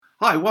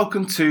Hi,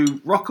 welcome to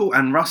Rockall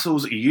and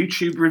Russell's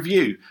YouTube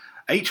review.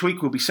 Each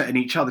week we'll be setting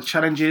each other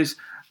challenges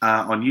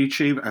on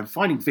YouTube and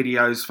finding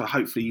videos for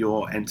hopefully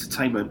your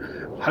entertainment.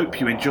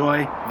 Hope you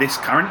enjoy this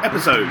current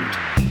episode.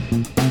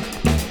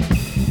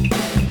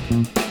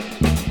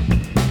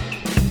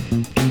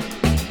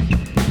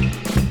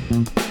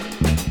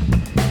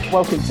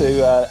 Welcome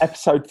to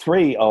episode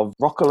 3 of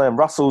Rockall and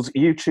Russell's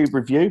YouTube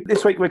review.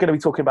 This week we're going to be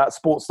talking about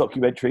sports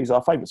documentaries,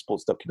 our favourite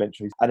sports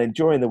documentaries. And then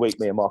during the week,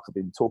 me and Mark have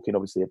been talking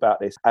obviously about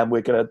this. And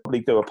we're going to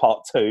probably do a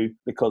part 2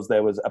 because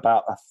there was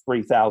about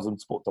 3,000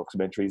 sport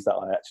documentaries that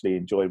I actually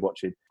enjoyed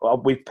watching.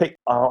 Well, we've picked,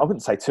 I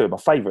wouldn't say 2 of my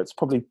favourites,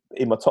 probably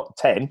in my top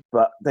 10.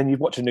 But then you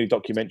watch a new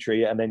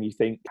documentary and then you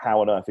think, how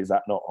on earth is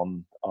that not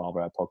on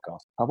our podcast?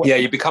 Yeah,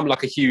 you become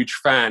like a huge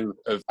fan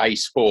of a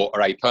sport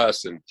or a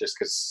person just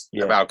because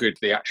of how good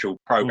the actual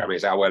programme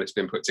is, how well it's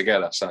been put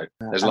together. So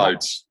there's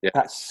loads.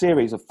 That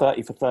series of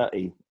 30 for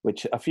 30,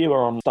 which a few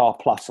are on Star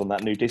Plus on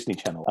that new Disney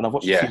channel, and I've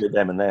watched a few of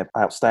them and they're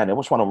outstanding. I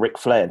watched one on Ric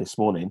Flair this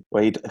morning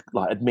where he'd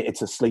admitted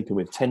to sleeping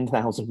with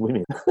 10,000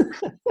 women.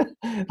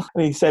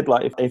 And he said,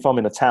 if I'm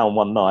in a town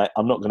one night,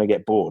 I'm not going to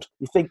get bored.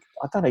 You think,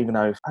 I don't even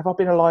know, have I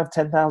been alive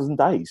 10,000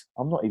 days?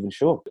 I'm not even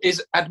sure.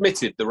 Is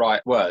admitted the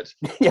right word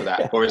for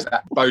that? Or is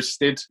that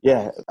boasted?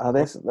 Yeah.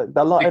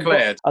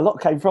 Declared. A lot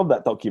came from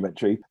that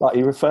documentary. Like,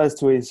 he refers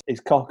to his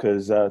cock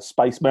as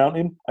Space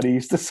Mountain, and he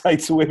used to say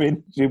to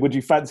women, would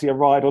you fancy a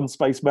ride on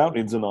Space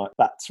Mountain tonight?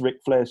 That's Ric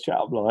Flair's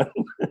shout-up line.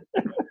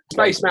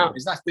 Space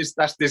Mountains,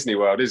 that's Disney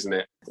World, isn't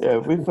it? Yeah,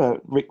 with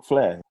Ric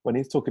Flair, when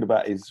he's talking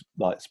about his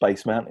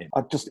Space Mountain,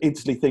 I just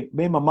instantly think,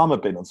 me and my mum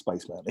have been on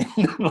Space Mountain.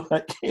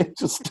 It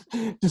just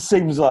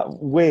seems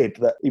weird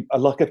that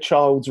like a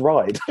child's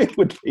ride it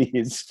would be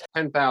his.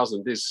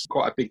 10,000 is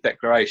quite a big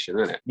declaration,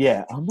 isn't it?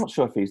 Yeah, I'm not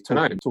sure if he's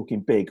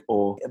talking big,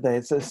 or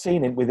there's a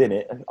scene within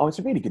it. Oh, it's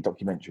a really good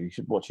documentary. You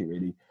should watch it,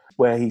 really,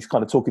 where he's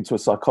kind of talking to a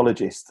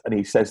psychologist, and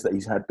he says that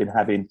he's been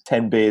having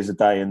 10 beers a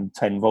day and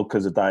 10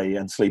 vodkas a day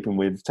and sleeping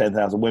with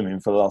 10,000 women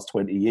for the last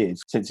 20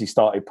 years since he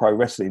started pro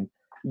wrestling.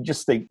 You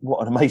just think,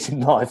 what an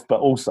amazing life,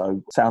 but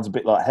also sounds a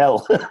bit like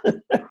hell.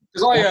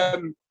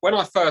 Because when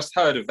I first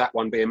heard of that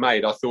one being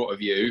made, I thought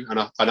of you, and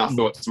I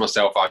thought to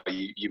myself,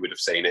 you would have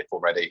seen it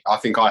already. I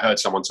think I heard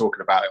someone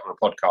talking about it on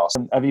a podcast.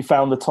 And have you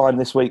found the time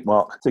this week,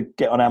 Mark, to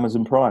get on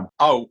Amazon Prime?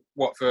 Oh,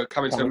 what, for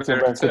coming to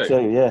America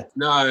too? Yeah.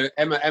 No,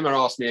 Emma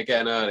asked me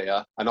again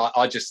earlier, and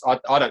I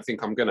don't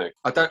think I'm gonna.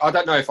 I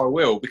don't know if I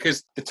will,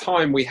 because the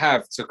time we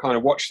have to kind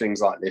of watch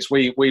things like this,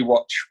 we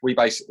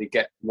basically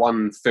get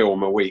one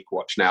film a week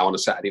watch now on a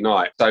Saturday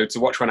night. So to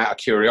watch one out of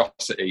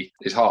curiosity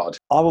is hard.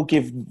 I will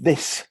give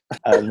this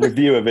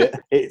review of it.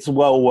 It's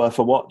well worth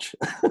a watch.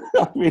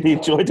 I really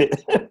enjoyed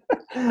it.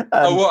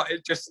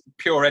 It's just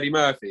pure Eddie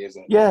Murphy, is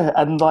it? Yeah,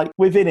 and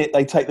within it,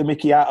 they take the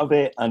Mickey out of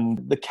it, and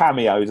the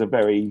cameos are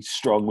very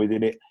strong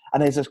within it.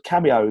 And there's a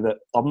cameo that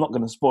I'm not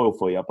going to spoil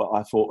for you, but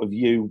I thought of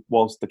you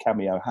whilst the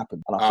cameo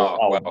happened. And I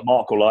thought,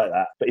 Mark will like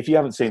that. But if you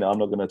haven't seen it, I'm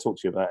not going to talk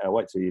to you about it. I'll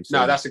wait till you've seen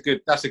it. No, that's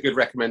a good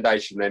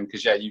recommendation then,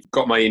 because, you've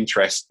got my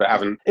interest, but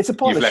haven't... It's a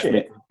pile of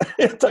shit.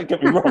 Don't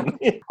get me wrong.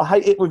 I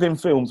hate it within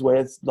films where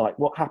it's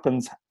what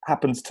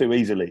happens too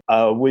easily.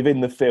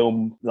 Within the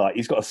film,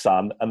 he's got a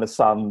son, and the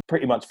son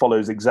pretty much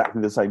follows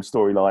exactly the same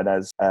storyline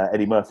as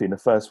Eddie Murphy in the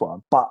first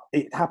one. But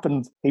it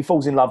happens, he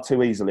falls in love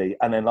too easily,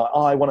 and then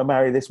I want to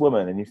marry this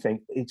woman, and you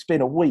think, it's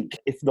been a week,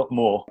 if not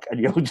more, and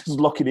you're just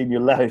locking in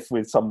your life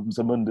with some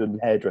Zamundan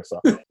hairdresser.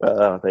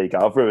 There you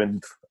go. I've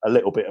ruined a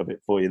little bit of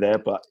it for you there,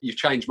 but you've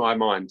changed my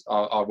mind.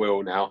 I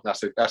will now.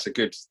 That's a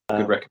good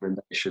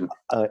recommendation.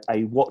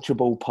 A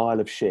watchable pile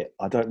of shit.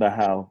 I don't know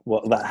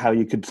how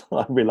you could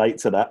relate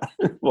to that.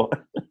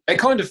 What? It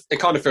kind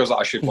of feels like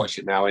I should watch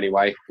it now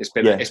anyway. It's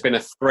been a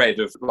thread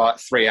of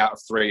 3 out of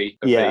 3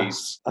 of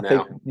these. I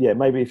think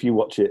maybe if you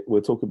watch it,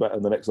 we'll talk about it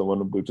in the next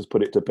one and we'll just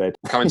put it to bed.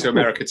 Coming to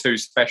America 2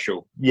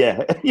 special.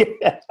 Yeah.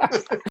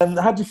 And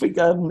how do you think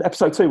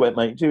episode 2 went,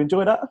 mate? Did you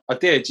enjoy that? I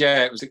did,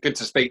 yeah. It was good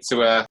to speak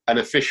to an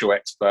official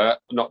expert,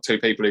 not 2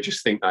 people who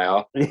just think they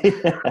are.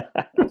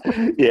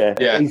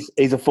 Yeah.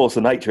 He's a force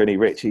of nature, isn't he,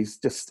 Rich? He's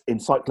just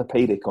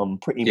encyclopedic on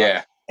pretty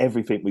much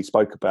everything we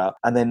spoke about.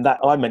 And then that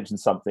I mentioned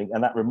something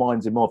and that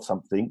reminds him of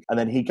something, and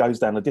then he goes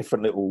down a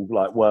different little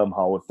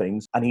wormhole of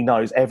things, and he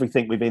knows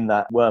everything within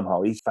that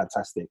wormhole. He's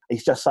fantastic.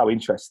 He's just so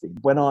interesting.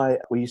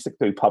 We used to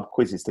do pub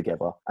quizzes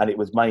together, and it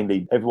was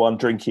mainly everyone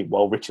drinking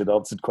while Richard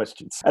answered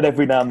questions, and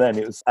every now and then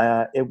it was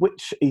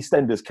which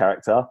EastEnders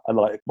character, and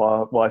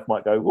my wife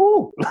might go,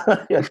 ooh.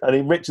 And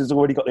then Richard's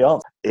already got the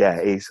answer.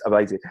 Yeah, he's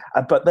amazing.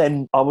 But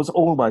then I was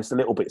almost a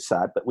little bit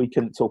sad that we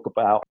couldn't talk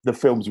about the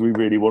films we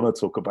really want to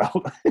talk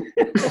about.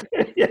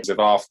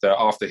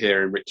 After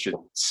hearing Richard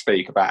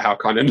speak about how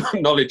kind of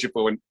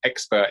knowledgeable and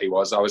expert he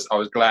was, I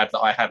was glad that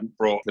I hadn't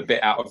brought the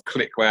bit out of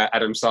Click where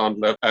Adam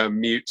Sandler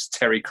mutes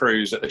Terry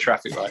Crews at the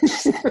traffic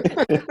lights.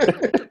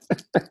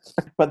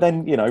 But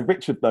then,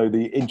 Richard, though,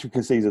 the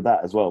intricacies of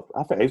that as well.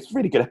 I think it was a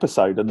really good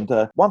episode. And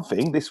one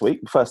thing this week,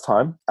 first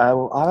time,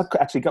 I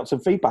actually got some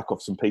feedback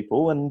off some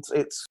people, and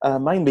it's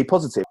mainly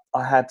positive.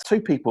 I had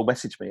 2 people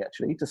message me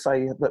actually to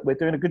say that we're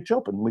doing a good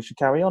job and we should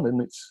carry on,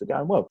 and it's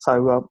going well.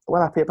 So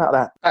we're happy about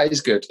that. That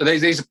is good. Are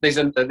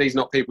these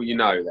not people you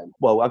know then?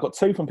 Well, I've got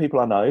 2 from people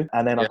I know,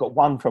 and then I've got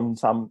 1 from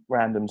some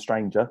random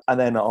stranger. And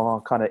then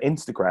our kind of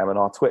Instagram and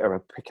our Twitter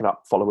are picking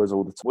up followers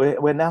all the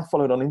time. We're now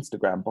followed on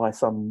Instagram by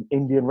some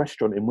Indian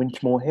restaurant in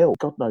Winchmore Hill.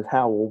 God knows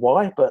how or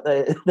why, but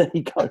there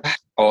you go.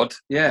 Odd.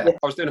 Yeah.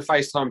 I was doing a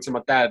FaceTime to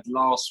my dad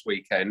last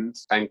weekend,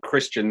 and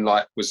Christian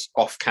was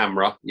off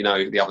camera,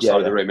 the other side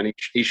of the room, and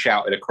he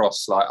shouted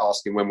across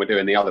asking when we're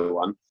doing the other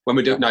one. When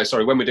we're doing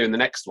the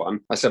next one.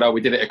 I said,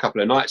 we did it a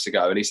couple of nights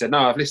ago, and he said, no,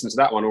 I've listened to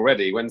that one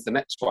already. When's the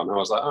next one? And I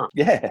was like, oh.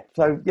 Yeah.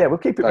 So we'll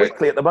keep it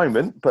weekly at the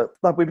moment, but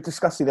like we were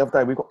discussing the other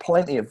day, we've got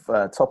plenty of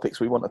topics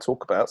we want to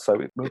talk about, so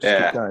we'll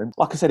just keep going.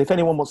 Like I said, if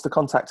anyone wants to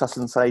contact us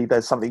and say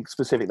there's something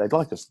specific they'd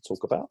like us to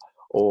talk about,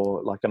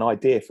 or like an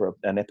idea for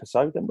an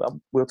episode, then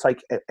we'll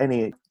take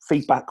any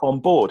feedback on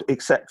board,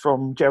 except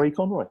from Jerry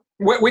Conroy.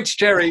 Which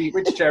Jerry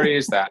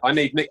is that? I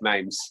need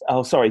nicknames.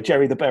 Oh, sorry,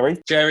 Jerry the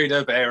Berry. Jerry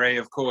the Berry,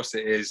 of course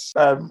it is.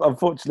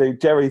 Unfortunately,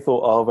 Jerry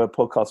thought our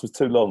podcast was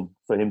too long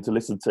for him to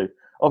listen to.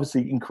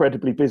 Obviously,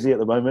 incredibly busy at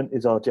the moment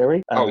is our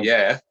Jerry.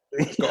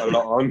 He's got a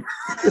lot on.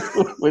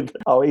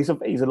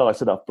 He's a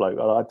nice enough bloke.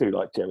 I do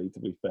like Jerry, to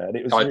be fair. And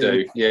it was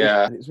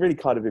It's really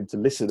kind of him to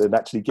listen and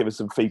actually give us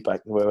some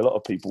feedback where a lot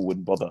of people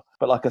wouldn't bother.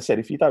 But like I said,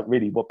 if you don't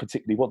really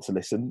particularly want to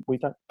listen, we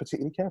don't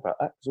particularly care about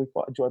that because we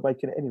quite enjoy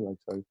making it anyway.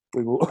 So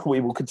we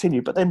will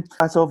continue. But then,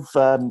 as of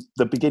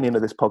the beginning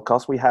of this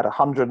podcast, we had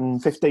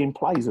 115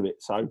 plays of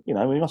it. So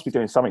we must be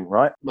doing something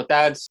right. My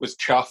dad was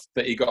chuffed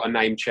that he got a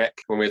name check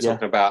when we were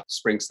talking about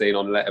Springsteen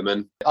on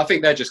Letterman. I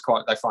think they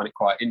find it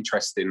quite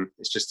interesting.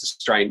 It's just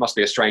must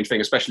be a strange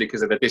thing, especially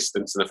because of the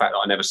distance and the fact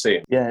that I never see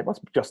it. Yeah, it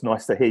must be just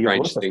nice to hear your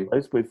voice, I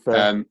suppose. With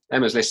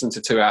Emma's listened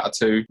to 2 out of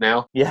 2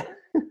 now. Yeah.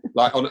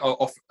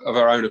 Off of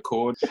her own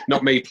accord,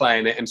 not me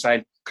playing it and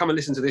saying, come and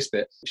listen to this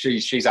bit.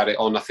 She's had it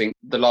on, I think,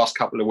 the last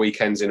couple of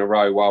weekends in a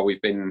row while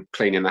we've been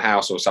cleaning the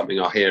house or something.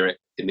 I hear it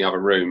in the other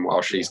room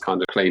while she's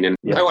kind of cleaning.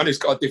 Yeah. No one who's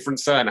got a different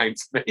surname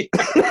to me.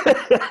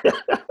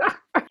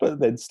 But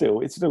then it's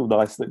still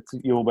nice that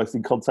you're almost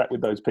in contact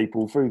with those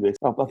people through this.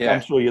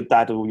 I'm sure your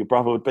dad or your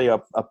brother would be a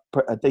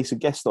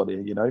decent guest on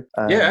here,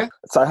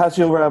 So how's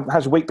your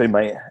week been,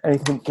 mate?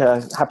 Anything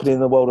happening in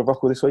the world of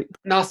Rockall this week?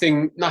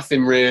 Nothing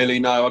really,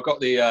 no. I got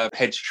the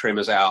hedge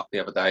trimmers out the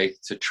other day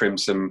to trim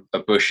a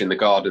bush in the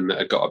garden that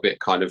had got a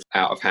bit kind of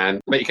out of hand.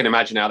 But you can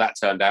imagine how that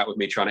turned out with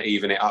me trying to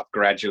even it up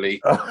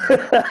gradually.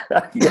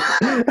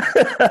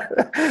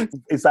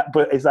 Is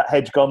that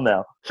hedge gone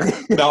now?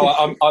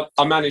 No,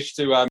 I managed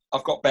to...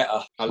 I've got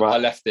better. I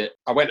left it.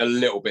 I went a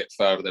little bit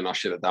further than I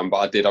should have done, but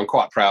I did. I'm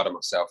quite proud of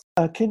myself.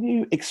 Can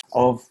you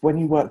of when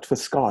you worked for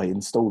Sky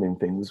installing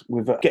things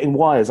with getting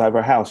wires over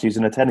a house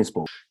using a tennis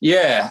ball?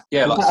 Yeah.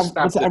 Was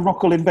that a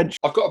Rockall invention?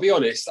 I've got to be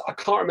honest. I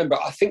can't remember.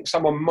 I think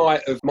someone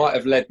might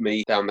have led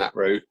me down that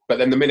route, but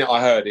then the minute I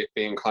heard it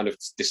being kind of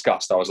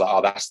discussed, I was like,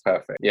 "Oh, that's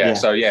perfect." Yeah.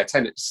 So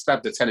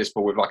stabbed the tennis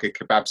ball with like a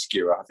kebab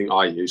skewer. I think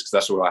I used because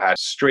that's all I had.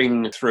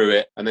 String through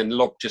it, and then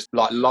lob just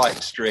like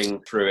light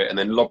string through it, and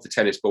then lob the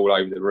tennis ball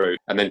over the roof,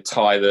 and then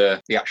tie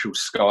the actual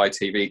Sky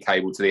TV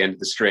cable to the end of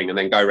the string, and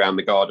then go around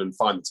the garden,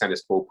 find the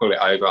tennis ball, pull it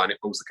over, and it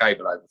pulls the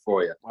cable over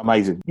for you.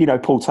 Amazing.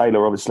 Paul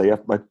Taylor, obviously,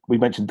 we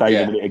mentioned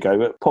Dave a minute ago,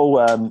 but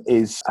Paul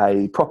is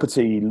a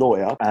property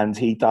lawyer, and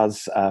he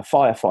does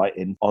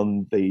firefighting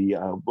on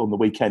the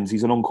weekends.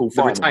 He's an on-call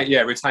fireman.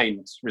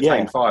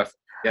 Retained fire.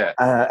 Yeah.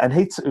 And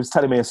he was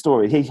telling me a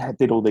story. He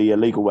did all the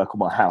legal work on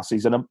my house.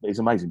 He's an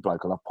amazing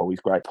bloke. I love Paul. He's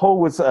great. Paul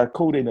was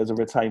called in as a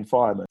retained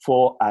fireman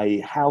for a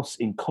house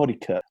in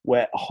Connecticut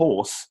where a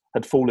horse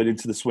had fallen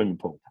into the swimming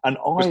pool. And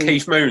was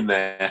Keith Moon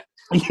there?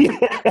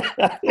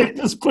 Yeah, it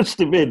just pushed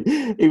him in.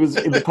 He was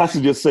in the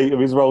passenger seat of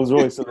his Rolls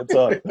Royce at the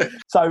time.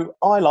 So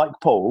I, like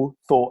Paul,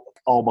 thought,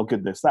 oh my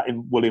goodness, that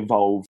will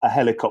involve a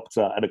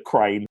helicopter and a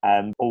crane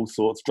and all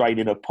sorts,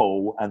 draining a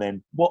pool. And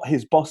then what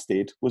his boss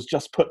did was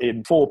just put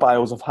in 4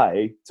 bales of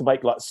hay to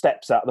make like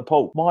steps out of the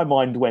pool. My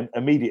mind went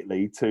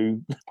immediately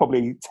to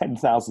probably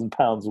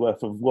 £10,000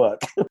 worth of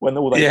work when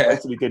all they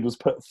basically did was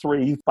put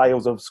 3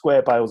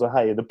 square bales of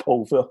hay in the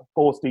pool for a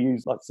horse to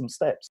use like some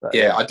steps.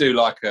 I do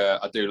like a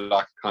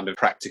kind of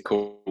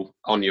practical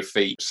on your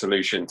feet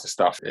solution to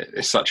stuff.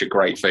 It's such a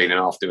great feeling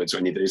afterwards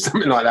when you do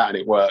something like that and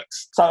it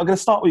works. So I'm going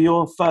to start with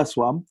your first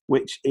one,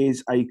 which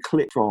is a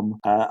clip from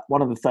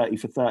one of the 30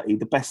 for 30,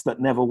 The Best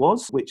That Never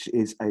Was, which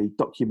is a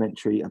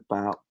documentary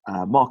about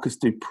Marcus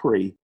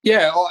Dupree.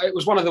 Yeah, it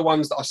was one of the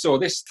ones that I saw,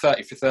 this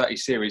 30 for 30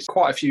 series,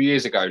 quite a few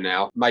years ago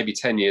now, maybe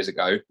 10 years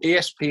ago.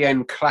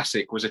 ESPN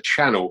Classic was a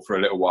channel for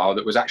a little while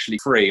that was actually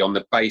free on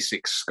the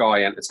basic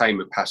Sky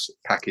Entertainment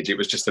package. It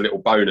was just a little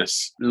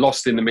bonus,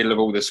 lost in the middle of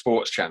all the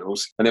sports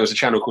channels. And there was a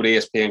channel called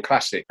ESPN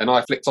Classic. And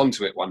I flicked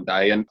onto it one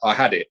day and I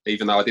had it,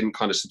 even though I didn't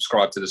kind of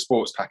subscribe to the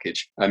sports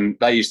package. And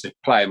they used to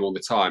play them all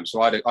the time.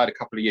 So I had a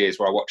couple of years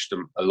where I watched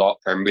them a lot.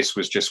 And this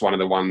was just one of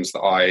the ones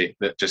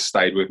that just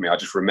stayed with me. I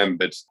just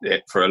remembered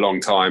it for a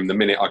long time. The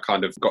minute I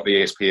kind of got the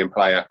ESPN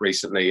player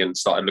recently and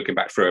started looking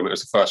back through them, it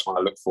was the first one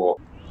I looked for.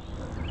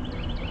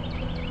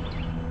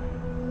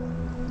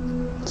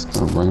 It's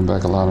going to bring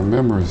back a lot of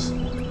memories.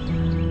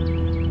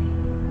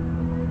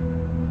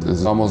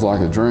 It's almost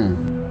like a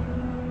dream.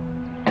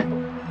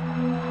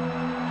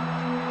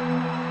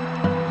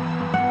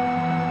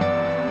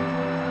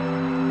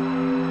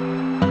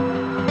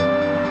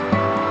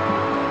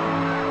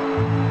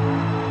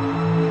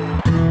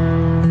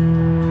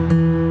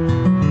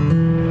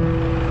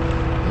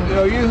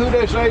 You who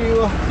they say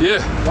you are?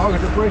 Yeah.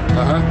 Marcus Dupree?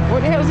 Uh-huh.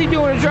 What the hell is he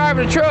doing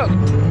driving a truck?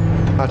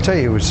 I tell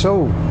you, it was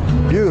so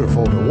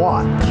beautiful to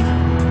watch.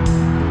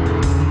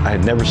 I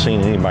had never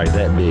seen anybody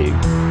that big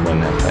run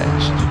that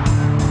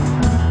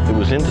fast. It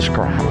was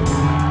indescribable.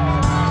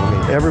 I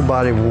mean,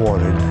 everybody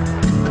wanted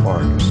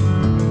Marcus.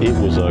 It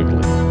was ugly.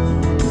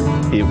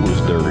 It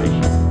was dirty.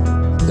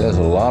 There's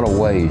a lot of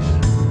ways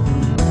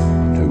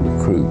to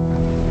recruit.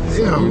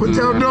 Yeah, what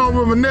y'all doing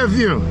with my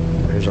nephew?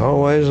 There's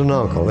always an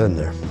uncle, isn't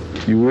there?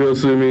 You will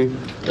see me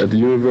at the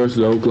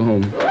University of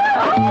Oklahoma.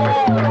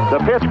 The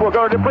pitch will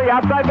go to Dupree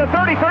outside the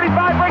 30, 35,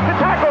 breaks the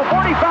tackle,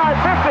 45,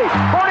 50,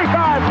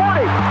 45,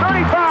 40,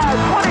 35,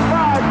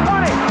 25,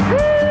 20.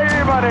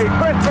 Everybody,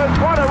 Christmas,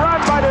 what a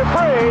run by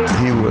Dupree.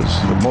 He was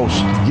the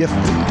most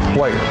gifted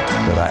player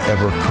that I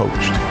ever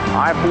coached.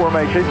 I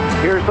formation,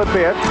 here's the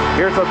pitch,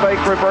 here's the fake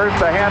reverse,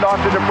 the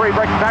handoff to Dupree,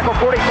 breaks the tackle,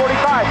 40,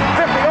 45,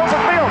 50, over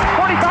field,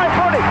 45,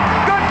 40.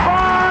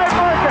 Goodbye,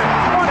 Marcus,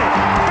 20,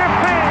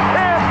 15,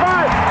 10,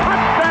 5,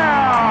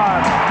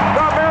 touchdown.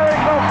 The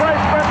miracle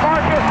freshman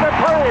Marcus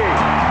Dupree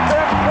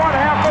sends one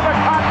half of the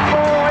Cotton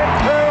Bowl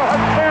into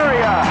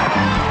hysteria.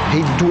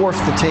 He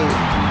dwarfed the team,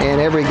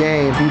 and every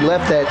game he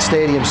left that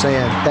stadium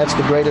saying, that's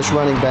the greatest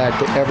running back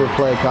to ever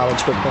play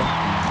college football.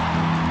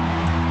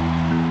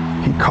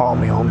 He called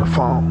me on the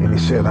phone and he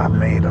said I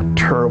made a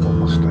terrible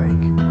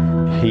mistake.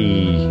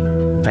 He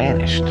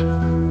vanished.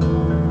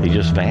 He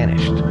just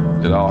vanished.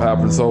 It all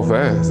happened so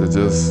fast. It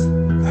just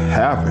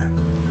happened.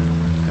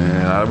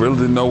 And I really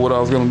didn't know what I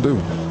was going to do.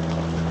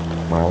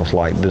 I was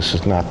like, this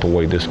is not the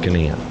way this can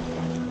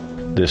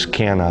end. This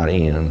cannot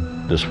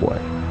end this way.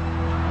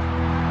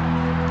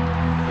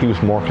 He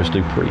was Marcus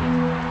Dupree.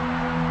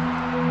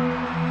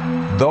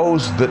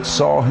 Those that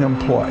saw him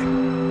play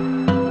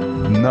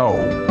know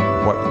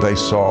what they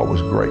saw was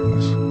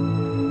greatness.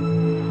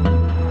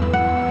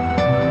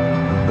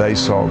 They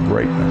saw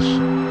greatness.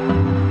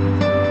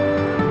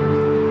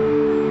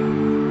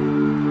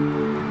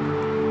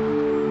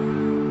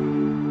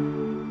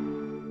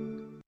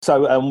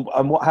 So,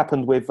 and what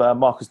happened with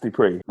Marcus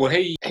Dupree? Well,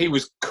 he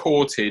was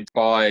courted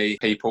by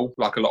people,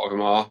 like a lot of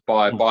them are,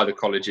 by the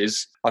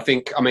colleges. I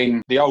think, I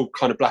mean, the old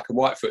kind of black and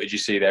white footage you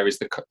see there is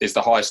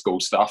the high school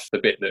stuff, the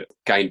bit that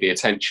gained the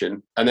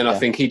attention. And then I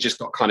think he just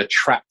got kind of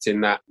trapped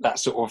in that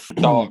sort of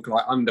dark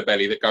like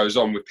underbelly that goes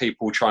on with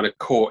people trying to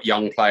court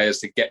young players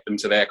to get them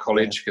to their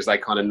college because they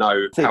kind of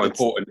know how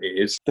important it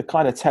is. The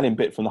kind of telling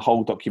bit from the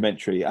whole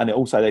documentary, and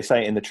also they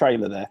say it in the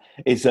trailer there,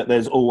 is that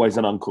there's always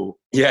an uncle.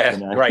 Yeah, you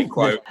know? Great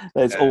quote.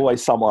 There's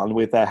always someone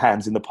with their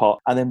hands in the pot.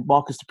 And then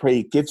Marcus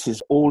Dupree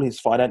gives all his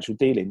financial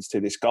dealings to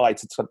this guy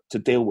to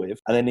deal with.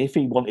 And then if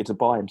he wanted to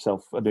buy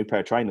himself a new pair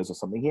of trainers or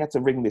something, he had to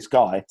ring this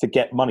guy to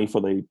get money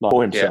for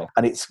himself. Yeah.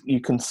 And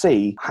you can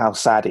see how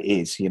sad it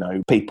is, you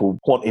know, people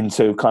wanting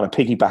to kind of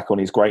piggyback on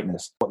his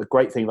greatness. But the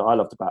great thing that I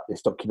loved about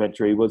this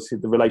documentary was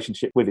the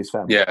relationship with his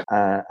family. Yeah.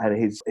 And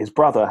his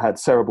brother had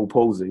cerebral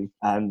palsy,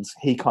 and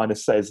he kind of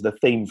says the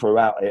theme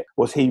throughout it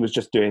was he was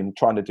just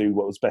trying to do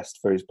what was best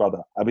for his brother.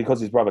 And because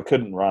his brother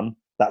couldn't run,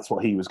 that's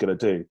what he was going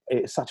to do.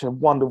 It's such a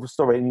wonderful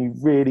story, and you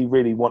really,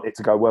 really want it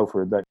to go well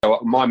for him, don't you? So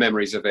my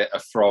memories of it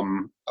are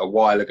from a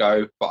while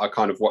ago, but I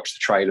kind of watched the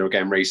trailer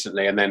again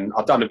recently, and then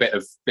I've done a bit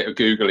of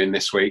Googling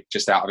this week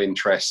just out of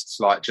interest,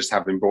 like just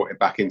having brought it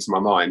back into my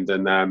mind.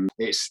 And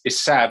it's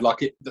sad.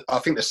 I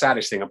think the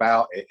saddest thing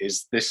about it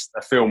is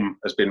a film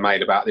has been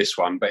made about this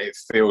one, but it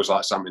feels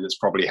like something that's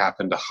probably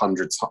happened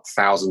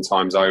 100,000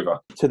 times over.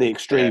 To the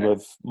extreme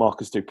of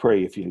Marcus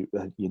Dupree, if you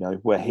know,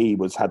 where he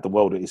had the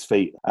world at his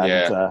feet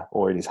and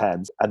or in his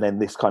hands, and then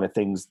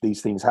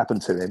these things happen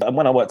to him. And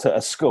when I worked at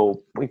a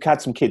school, we've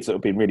had some kids that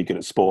have been really good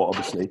at sport,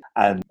 obviously,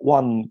 and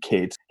one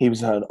kid, he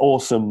was an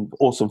awesome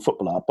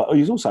footballer, but he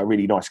was also a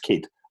really nice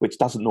kid, which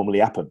doesn't normally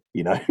happen,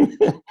 you know.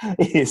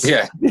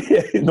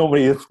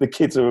 Normally if the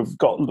kids who have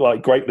got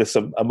like greatness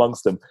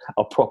amongst them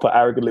are proper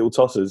arrogant little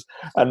tossers.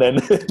 And then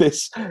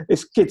this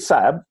kid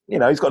Sam, you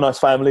know, he's got a nice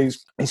family,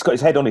 he's got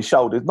his head on his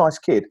shoulders, nice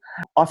kid.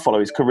 I follow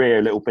his career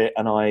a little bit,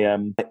 and I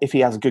if he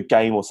has a good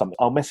game or something,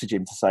 I'll message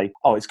him to say,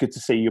 oh, it's good to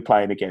see you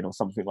playing again or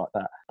something like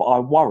that. But I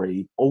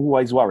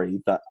always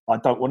worry that I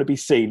don't want to be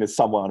seen as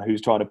someone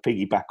who's trying to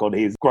piggyback on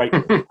his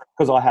greatness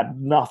because I had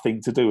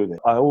nothing to do with it.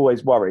 I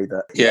always worry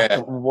that I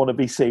don't want to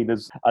be seen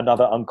as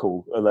another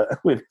uncle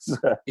with his,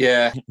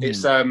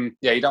 it's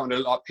you don't want to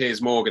look like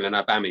Piers Morgan and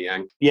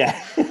Aubameyang.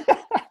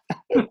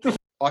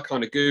 I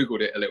kind of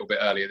Googled it a little bit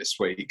earlier this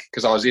week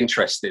because I was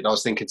interested. I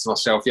was thinking to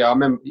myself, I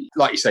remember,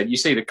 like you said, you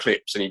see the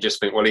clips and you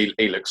just think, well,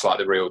 he looks like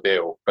the real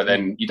deal. But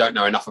then you don't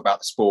know enough about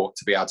the sport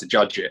to be able to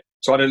judge it.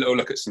 So I had a little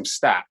look at some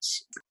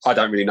stats. I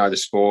don't really know the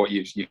sport.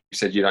 You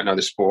said you don't know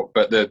the sport,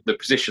 but the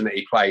position that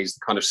he plays,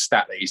 the kind of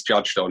stat that he's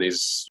judged on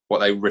is what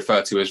they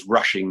refer to as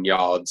rushing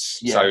yards.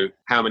 Yeah. So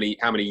how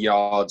many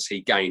yards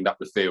he gained up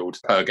the field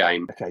per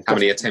game, how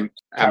many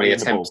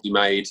attempts he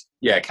made.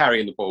 Yeah,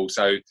 carrying the ball.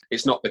 So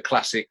it's not the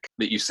classic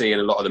that you see in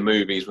a lot of the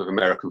movies with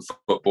American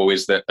football,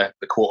 is that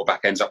the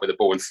quarterback ends up with the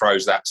ball and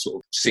throws that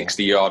sort of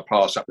 60-yard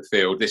pass up the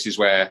field. This is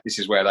where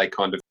they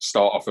kind of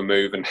start off a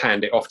move and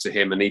hand it off to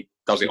him, and he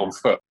does it on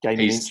foot.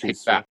 His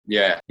stats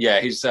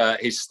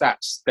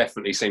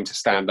definitely seem to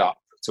stand up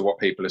to what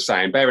people are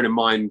saying. Bearing in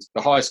mind,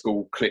 the high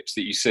school clips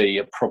that you see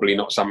are probably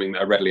not something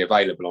that are readily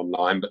available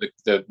online, but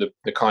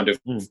the kind of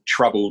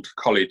troubled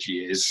college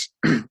years,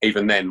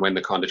 even then when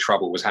the kind of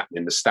trouble was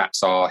happening, the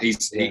stats are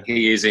he's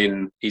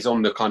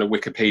on the kind of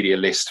Wikipedia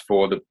list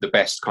for the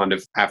best kind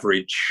of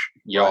average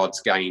yards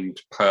gained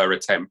per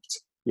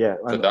attempt. Yeah,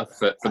 for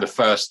the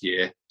first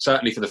year,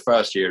 certainly for the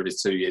first year of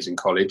his 2 years in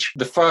college.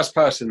 The first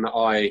person that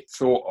I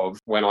thought of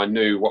when I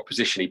knew what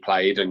position he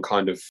played and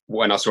kind of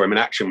when I saw him in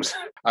action was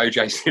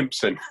O.J.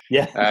 Simpson.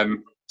 Yeah.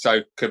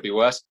 So could be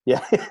worse. Yeah.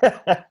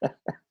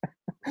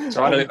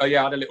 So I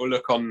had a little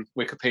look on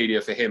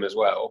Wikipedia for him as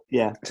well.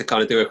 Yeah. To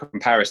kind of do a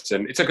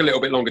comparison. It took a little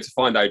bit longer to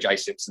find O.J.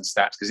 Simpson's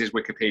stats because his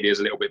Wikipedia is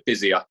a little bit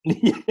busier.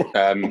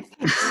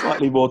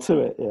 Slightly more to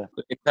it,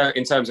 yeah.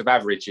 In terms of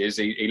averages,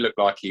 he looked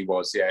like he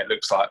was. Yeah, it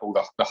looks like all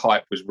the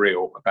hype was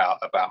real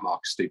about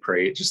Marcus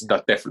Dupree. It just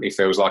definitely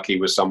feels like he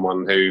was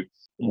someone who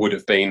would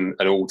have been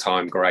an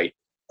all-time great.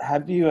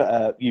 Have you?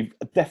 You've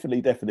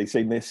definitely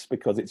seen this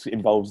because it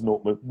involves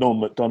Norm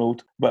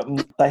Macdonald. But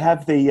they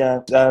have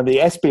the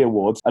ESPY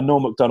Awards, and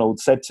Norm Macdonald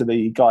said to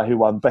the guy who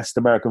won Best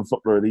American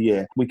Footballer of the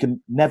Year, "We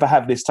can never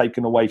have this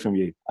taken away from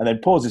you." And then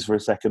pauses for a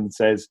second and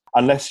says,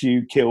 "Unless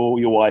you kill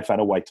your wife and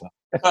a waiter."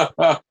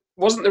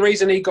 Wasn't the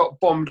reason he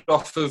got bombed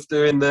off of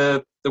doing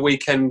the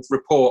weekend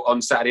report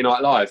on Saturday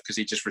Night Live because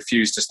he just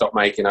refused to stop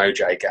making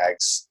OJ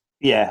gags?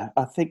 Yeah,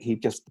 I think he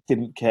just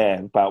didn't care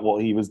about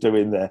what he was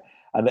doing there.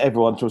 And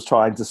everyone was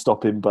trying to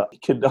stop him, but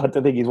I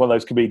don't think he's one of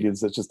those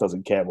comedians that just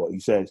doesn't care what he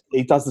says.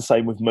 He does the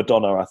same with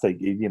Madonna, I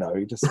think. He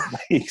just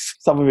makes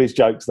some of his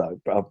jokes, though,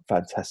 are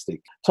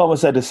fantastic.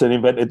 Thomas Edison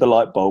invented the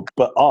light bulb,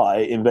 but I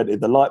invented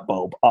the light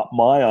bulb up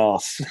my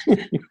arse.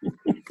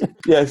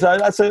 Yeah, so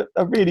that's a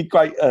really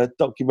great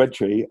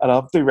documentary, and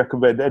I do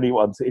recommend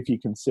anyone, if you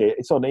can see it.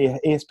 It's on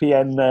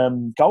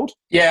ESPN Gold.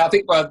 Yeah, I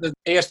think the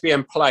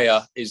ESPN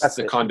Player is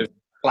the kind of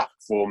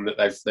platform that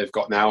they've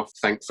got now,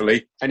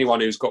 thankfully.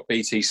 Anyone who's got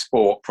BT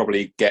Sport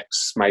probably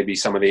gets maybe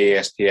some of the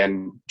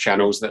ESPN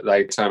channels that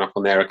they turn up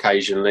on there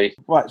occasionally.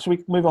 Right, shall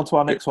we move on to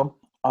our next one?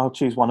 I'll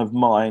choose one of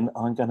mine.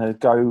 I'm going to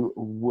go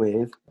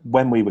with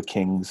When We Were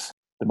Kings,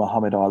 the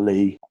Muhammad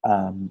Ali,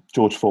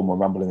 George Foreman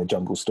Rumble in the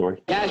Jungle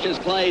story. Cassius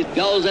Clay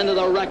goes into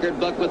the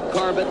record book with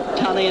Corbett,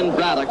 Tunney, and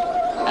Braddock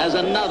as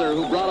another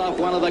who brought off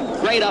one of the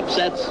great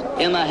upsets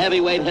in the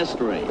heavyweight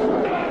history.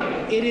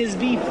 It is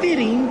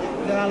befitting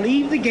that I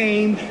leave the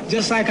game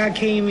just like I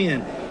came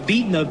in,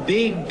 beating a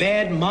big,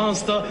 bad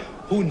monster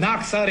who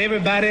knocks out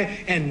everybody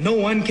and no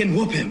one can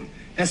whoop him.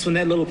 That's when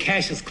that little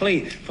Cassius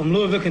Clay from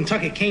Louisville,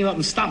 Kentucky came up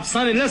and stopped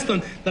Sonny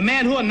Liston, the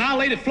man who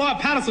annihilated Floyd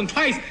Patterson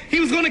twice.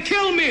 He was going to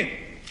kill me.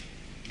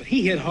 But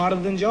he hit harder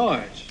than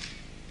George.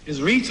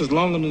 His reach was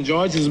longer than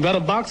George. He's a better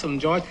boxer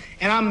than George.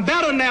 And I'm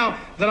better now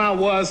than I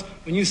was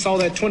when you saw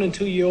that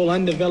 22-year-old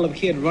undeveloped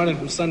kid running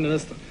from Sonny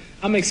Liston.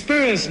 I'm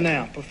experienced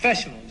now,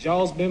 professional.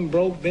 Jaw's been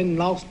broke, been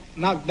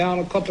knocked down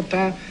a couple of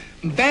times.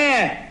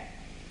 Bad.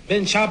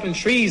 Been chopping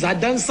trees. I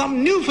done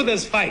something new for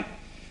this fight.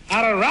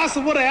 I done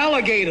wrestled with an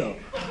alligator.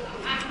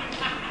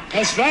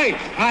 That's right.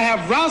 I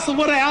have wrestled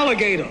with an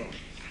alligator.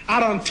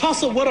 I done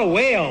tussled with a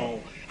whale.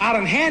 I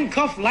done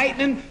handcuffed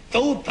lightning,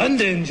 throw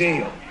thunder in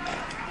jail.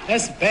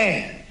 That's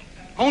bad.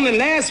 Only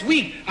last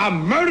week, I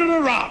murdered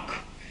a rock,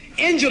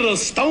 injured a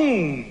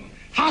stone,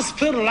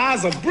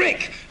 hospitalize a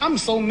brick. I'm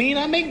so mean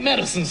I make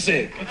medicine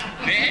sick.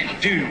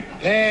 Man, dude.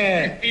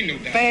 Bad.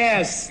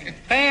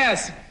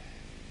 Fast.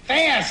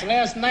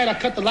 Last night I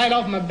cut the light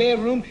off in my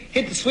bedroom,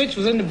 hit the switch,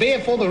 was in the bed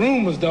before the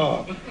room was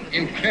dark.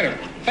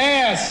 Incredible.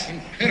 Fast.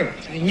 Incredible.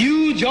 And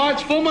you,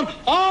 George Foreman,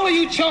 all of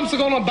you chumps are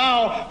gonna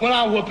bow when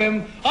I whoop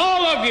him.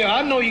 All of you.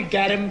 I know you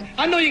got him.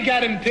 I know you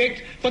got him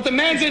picked, but the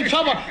man's in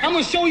trouble. I'm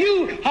gonna show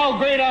you how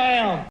great I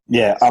am.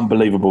 Yeah,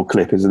 unbelievable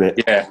clip, isn't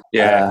it?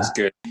 Yeah, it's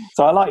good.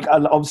 So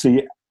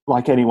obviously,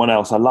 like anyone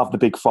else, I love the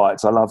big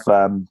fights. I love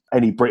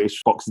any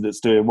British boxer that's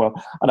doing well.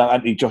 I know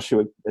Anthony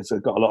Joshua has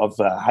got a lot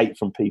of hate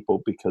from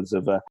people because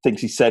of things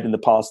he said in the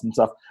past and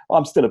stuff.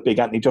 I'm still a big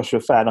Anthony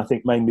Joshua fan, I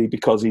think mainly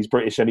because he's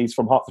British and he's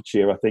from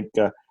Hertfordshire. I think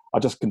I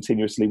just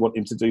continuously want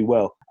him to do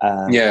well.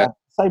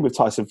 Same with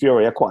Tyson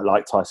Fury. I quite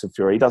like Tyson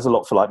Fury. He does a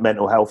lot for like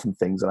mental health and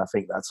things, and I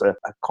think that's a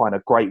kind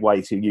of great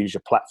way to use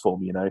your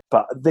platform, you know.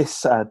 But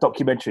this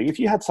documentary, if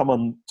you had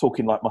someone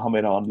talking like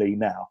Muhammad Ali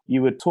now,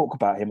 you would talk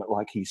about him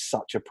like he's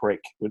such a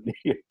prick, wouldn't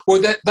you?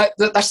 Well,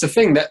 that's the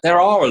thing, that there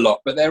are a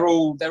lot, but they're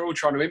all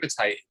trying to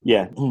imitate.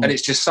 Yeah. And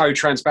it's just so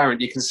transparent.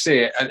 You can see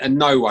it, and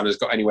no one has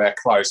got anywhere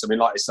close. I mean,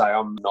 like I say,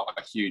 I'm not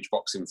a huge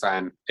boxing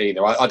fan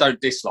either. I don't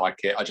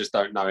dislike it. I just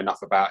don't know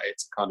enough about it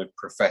to kind of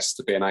profess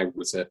to being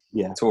able to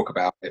talk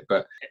about it.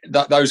 But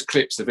those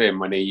clips of him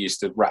when he used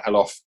to rattle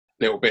off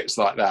little bits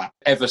like that,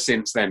 ever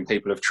since then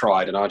people have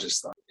tried, and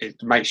it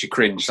makes you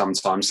cringe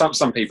sometimes.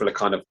 Some people are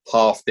kind of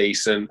half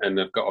decent and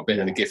have got a bit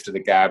of the gift of the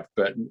gab,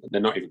 but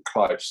they're not even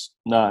close.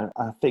 No,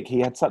 I think he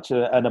had such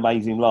an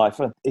amazing life.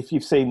 If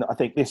you've seen, I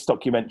think this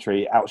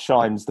documentary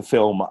outshines the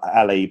film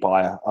Ali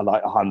by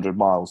like 100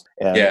 miles.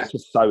 It's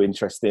just so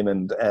interesting,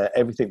 and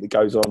everything that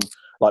goes on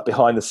like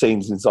behind the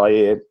scenes in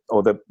Zaire,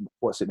 or the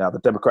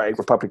Democratic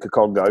Republic of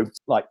Congo.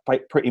 Like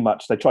pretty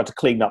much they tried to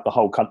clean up the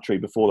whole country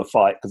before the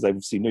fight because they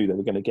obviously knew they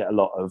were going to get a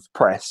lot of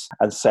press,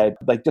 and said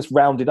they just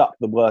rounded up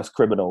the worst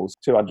criminals,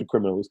 200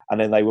 criminals, and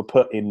then they were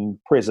put in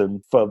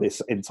prison for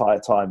this entire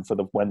time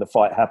when the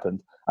fight happened,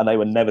 and they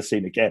were never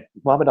seen again.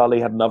 Muhammad Ali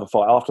had another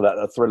fight after that,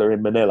 a Thriller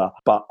in Manila,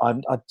 but I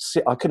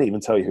couldn't even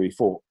tell you who he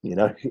fought. You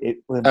know,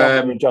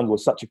 the jungle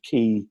was such a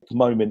key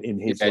moment in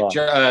his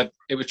life.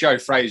 It was Joe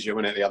Frazier,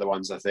 wasn't it? The other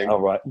ones, I think. Oh,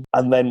 right.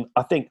 And then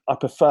I think I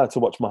prefer to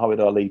watch Muhammad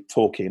Ali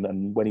talking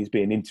and when he's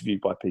being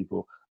interviewed by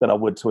people than I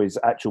would to his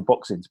actual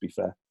boxing, to be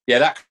fair. Yeah,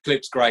 that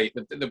clip's great.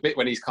 The bit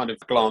when he's kind of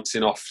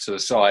glancing off to the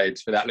side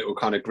with that little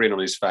kind of grin on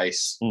his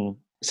face.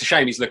 It's a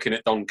shame he's looking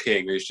at Don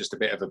King, who's just a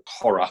bit of a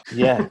horror.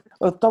 Yeah.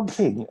 Well, Don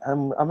King,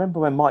 I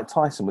remember when Mike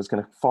Tyson was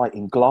going to fight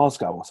in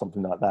Glasgow or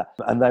something like that,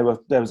 and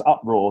there was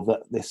uproar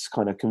that this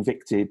kind of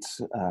convicted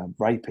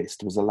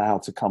rapist was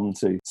allowed to come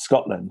to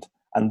Scotland,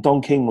 and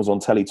Don King was on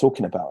telly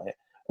talking about it.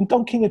 And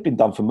Don King had been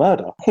done for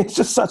murder. It's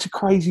just such a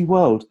crazy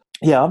world.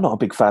 Yeah, I'm not a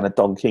big fan of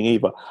Don King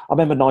either. I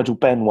remember Nigel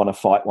Benn won a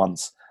fight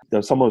once.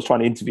 Someone was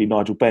trying to interview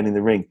Nigel Benn in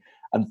the ring,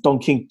 and Don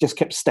King just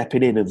kept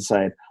stepping in and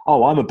saying,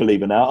 "Oh, I'm a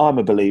believer now. I'm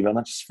a believer." And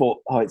I just thought,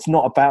 oh, it's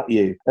not about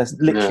you. There's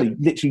literally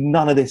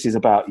none of this is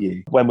about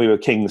you. When We Were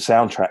King, the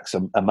soundtrack's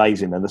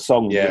amazing. And the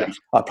song,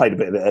 I played a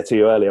bit of it to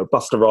you earlier,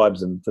 Busta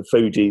Rhymes and the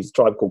Fugees,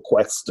 Tribe Called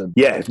Quest. And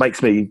it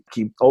makes me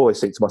always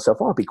think to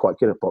myself, I'd be quite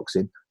good at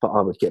boxing, but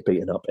I would get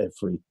beaten up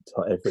every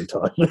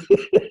time.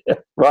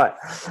 Right.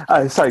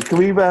 So can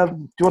we, do you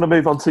want to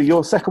move on to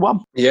your second one?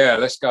 Yeah,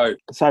 let's go.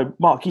 So,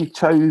 Mark, you've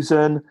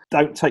chosen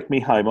Don't Take Me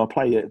Home. I'll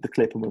play the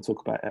clip and we'll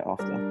talk about it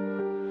after.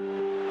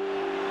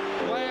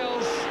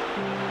 Wales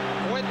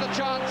with the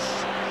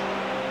chance.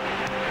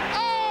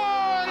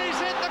 Oh, and he's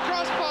hit the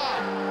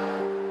crossbar.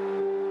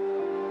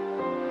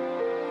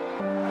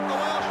 The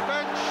Welsh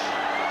bench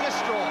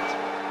distraught.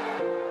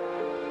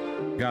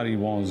 Gary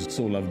was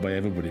so loved by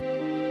everybody.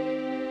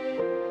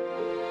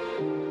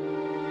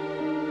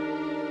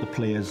 The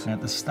players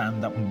had to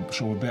stand up and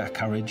show a bit of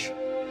courage.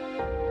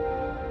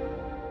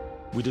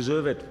 We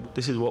deserve it.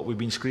 This is what we've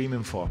been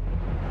screaming for.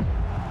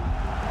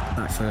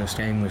 That first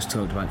game was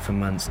talked about for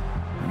months.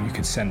 You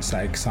could sense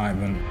that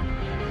excitement.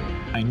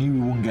 I knew we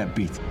wouldn't get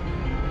beat.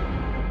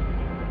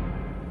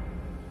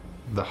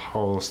 The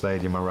whole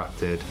stadium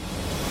erupted.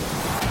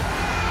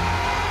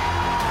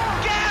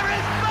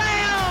 Gareth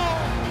Bale!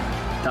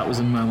 That was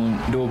a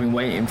moment we'd all been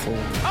waiting for.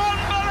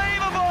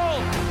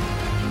 Unbelievable!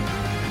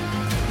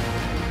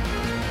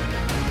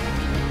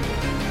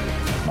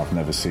 I've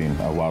never seen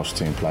a Welsh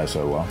team play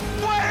so well.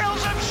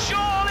 Wales have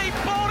surely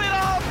pulled it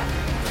off!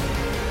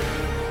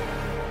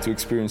 To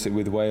experience it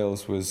with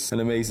Wales was an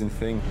amazing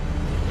thing.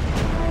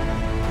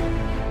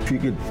 If you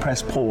could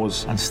press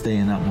pause and stay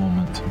in that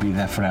moment, be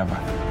there forever.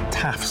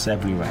 Taffs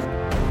everywhere.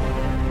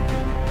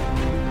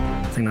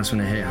 I think that's when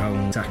it hit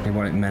home exactly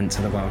what it meant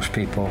to the Welsh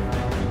people.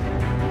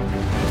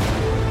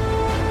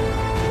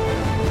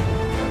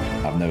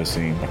 I've never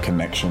seen a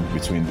connection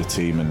between the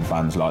team and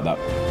fans like that.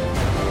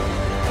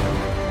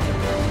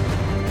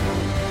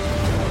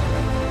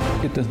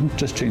 It doesn't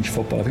just change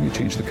football, I think it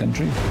changed the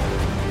country.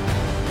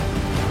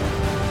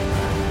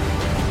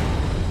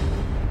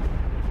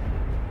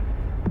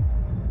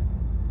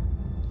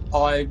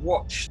 I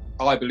watched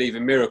I Believe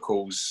in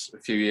Miracles a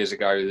few years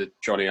ago, the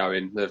Johnny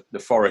Owen, the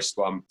Forest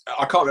one.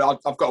 I've got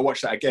to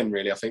watch that again,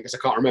 really, I think, because I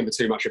can't remember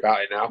too much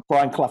about it now.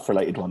 Brian Clough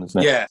related one, isn't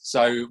it? Yeah,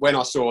 so when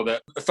I saw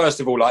that, first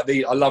of all, I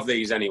love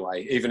these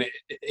anyway, even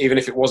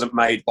if it wasn't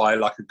made by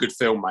like a good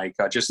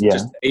filmmaker, just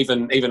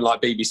even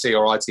like BBC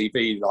or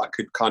ITV like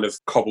could kind of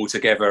cobble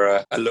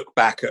together a look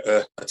back at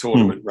a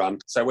tournament run.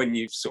 So when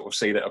you sort of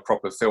see that a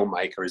proper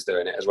filmmaker is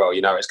doing it as well,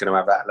 you know it's going to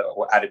have that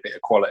little added bit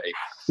of quality.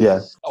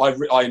 Yeah.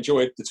 I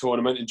enjoyed the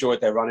tournament,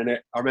 enjoyed their running it.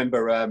 I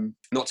remember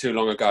not too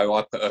long ago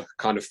I put a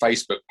kind of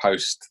Facebook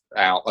post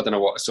out. I don't know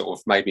what sort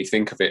of made me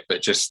think of it,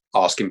 but just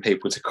asking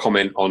people to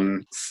comment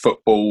on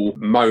football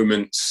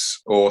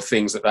moments or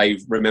things that they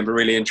remember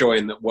really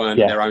enjoying that weren't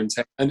their own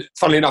team. And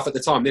funnily enough, at the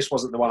time, this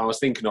wasn't the one I was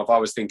thinking of. I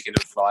was thinking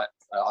of like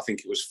I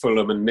think it was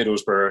Fulham and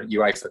Middlesbrough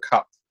UEFA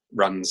Cup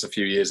runs a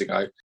few years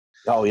ago.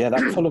 Oh yeah, that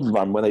Fulham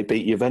run where they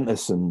beat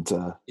Juventus and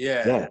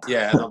yeah.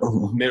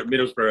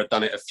 Middlesbrough had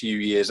done it a few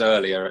years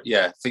earlier.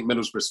 Yeah, I think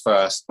Middlesbrough's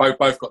first.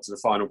 Both got to the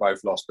final,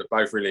 both lost, but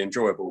both really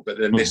enjoyable. But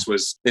then this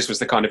was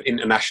the kind of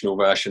international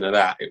version of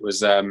that. It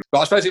was, but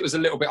I suppose it was a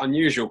little bit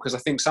unusual because I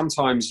think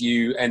sometimes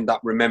you end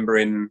up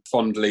remembering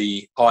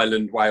fondly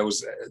Ireland,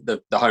 Wales,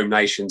 the home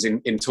nations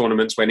in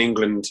tournaments when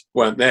England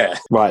weren't there.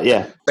 Right.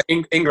 Yeah. But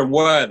England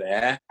were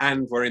there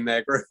and were in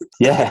their group.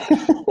 Yeah.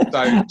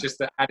 So just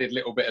the added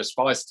little bit of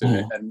spice to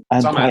it, and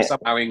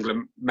somehow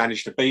England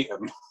managed to beat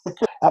them.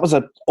 That was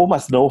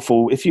almost an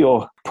awful. If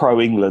you're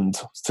pro-England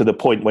to the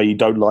point where you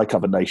don't like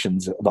other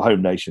nations, the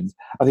home nations,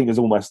 I think it was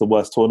almost the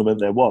worst tournament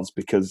there was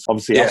because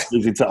obviously us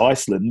losing to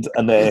Iceland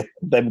and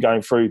them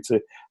going through to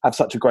have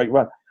such a great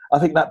run. I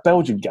think that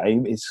Belgian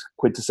game is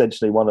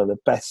quintessentially one of the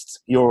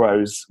best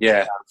Euros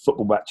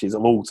football matches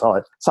of all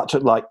time. Such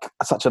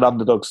an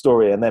underdog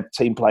story, and their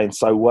team playing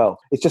so well.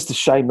 It's just a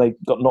shame they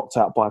got knocked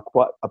out by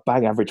quite a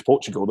bang average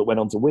Portugal that went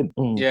on to win.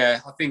 Yeah,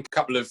 I think a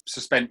couple of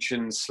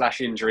suspensions /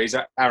 injuries.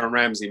 Aaron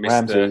Ramsey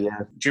missed. Do you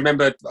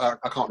remember?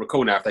 I can't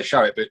recall now if they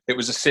show it, but it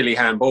was a silly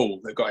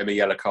handball that got him a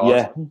yellow card.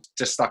 Yeah,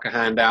 just stuck a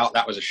hand out.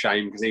 That was a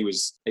shame because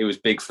he was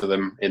big for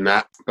them in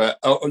that. But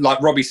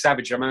like Robbie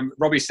Savage, I remember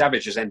Robbie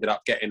Savage has ended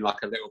up getting like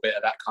a little bit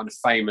of that kind of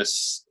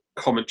famous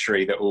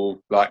commentary that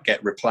will like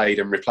get replayed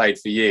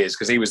for years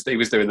because he was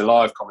doing the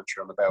live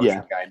commentary on the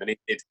Belgian game, and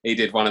he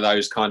did one of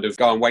those kind of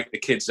go and wake the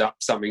kids up,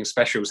 something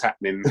special's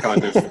happening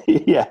kind of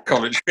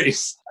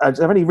commentaries. Is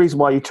there any reason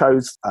why you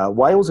chose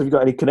Wales? Have you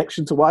got any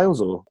connection to Wales?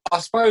 Or I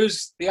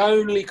suppose the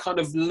only kind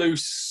of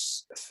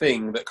loose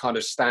thing that kind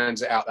of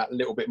stands it out that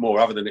little bit more,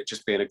 other than it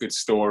just being a good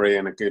story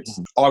and a good...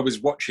 I was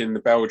watching the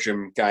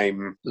Belgium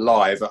game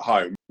live at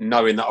home,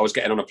 knowing that I was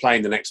getting on a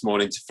plane the next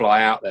morning to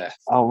fly out there.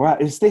 Oh, right.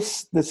 Is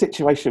this the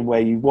situation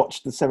where you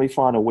watched the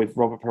semi-final with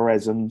Robert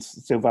Perez and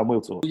Sylvain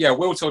Wiltord? Yeah,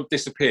 Wiltord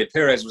disappeared.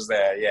 Perez was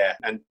there,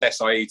 and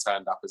Desailly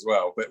turned up as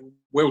well. But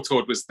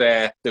Wiltord was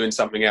there doing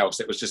something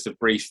else. It was just a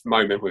brief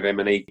moment with him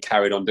and he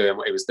carried on doing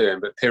what he was doing.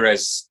 But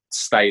Perez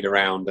stayed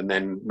around, and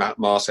then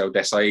Marcel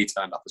Desailly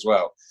turned up as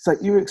well. So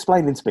you were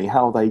explaining to me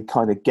how they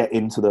kind of get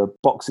into the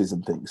boxes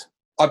and things.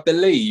 I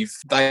believe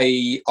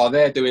they are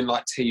there doing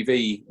like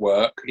TV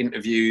work,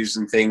 interviews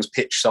and things,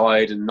 pitch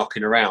side and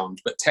knocking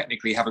around, but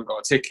technically haven't got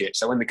a ticket.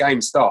 So when the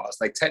game starts,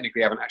 they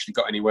technically haven't actually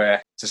got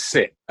anywhere to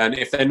sit. And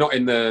if they're not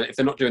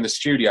doing the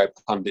studio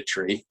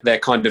punditry, they're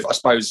kind of, I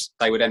suppose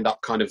they would end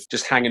up kind of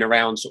just hanging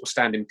around, sort of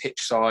standing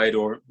pitch side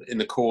or in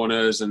the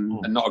corners and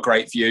not a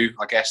great view,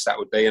 I guess that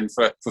would be. And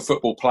for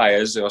football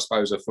players, who I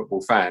suppose are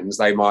football fans,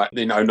 they might,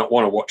 not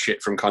want to watch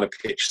it from kind of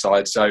pitch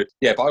side. So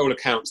yeah, by all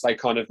accounts, they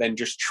kind of then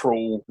just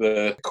trawl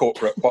the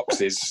corporate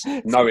boxes,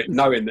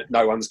 knowing that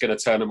no one's going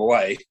to turn them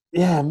away.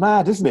 Yeah,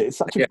 mad, isn't it? It's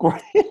such a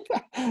great,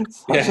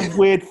 a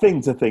weird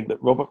thing to think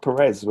that Robert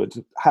Perez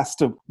has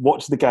to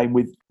watch the game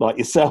with like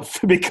yourself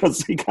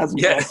because he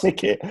hasn't got a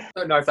ticket. I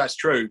don't know if that's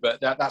true, but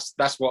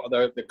that's what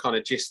the kind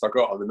of gist I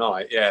got on the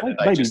night. Yeah,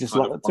 maybe just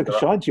like took a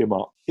shine to you,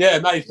 Mark. Yeah,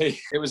 maybe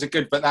it was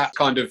but that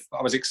kind of,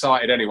 I was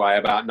excited anyway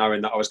about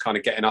knowing that I was kind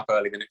of getting up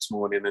early the next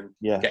morning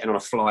and getting on a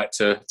flight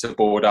to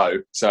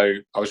Bordeaux. So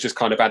I was just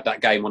kind of had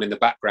that game on in the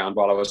background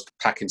while I was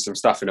packing some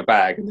stuff in a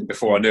bag, and then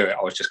before I knew it,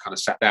 I was just kind of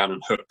sat down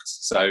and hooked.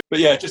 So, but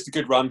yeah, just a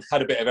good run.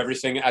 Had a bit of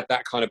everything. Had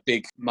that kind of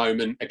big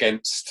moment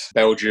against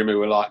Belgium, who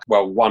were like,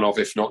 well, one of,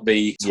 if not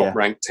the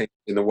top-ranked team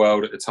in the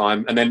world at the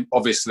time. And then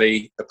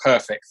obviously the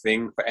perfect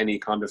thing for any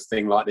kind of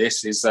thing like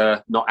this is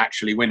not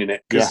actually winning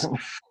it, because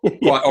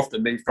quite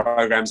often these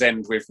programs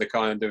end with the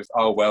kind of,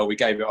 oh well, we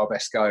gave it our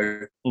best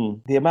go.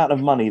 The amount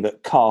of money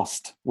that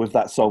Cast with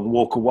that song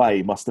Walk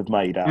Away must have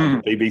made out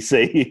of the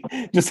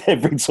BBC. Just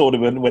every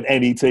tournament when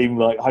any team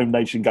like home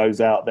nation goes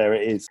out, there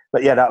it is.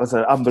 But yeah, that was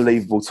an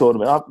unbelievable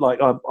tournament.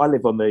 I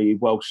live on the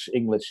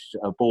Welsh-English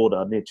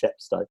border near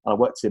Chepstow. I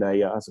worked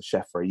as a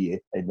chef for a year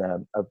in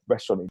a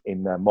restaurant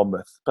in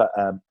Monmouth. But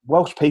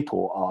Welsh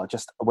people are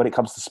just, when it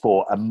comes to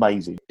sport,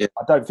 amazing.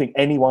 I don't think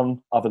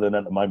anyone other than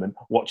at the moment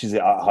watches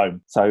it at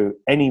home. So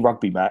any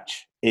rugby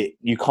match,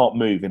 you can't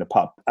move in a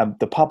pub.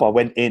 The pub I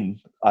went in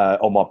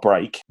on my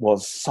break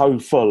was so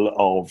full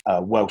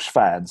of Welsh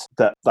fans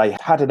that they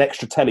had an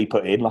extra telly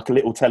put in, like a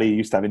little telly you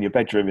used to have in your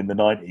bedroom in the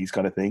 90s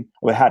kind of thing.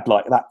 We had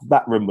like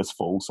that room was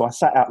full. So I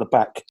sat out the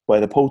back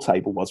where the pool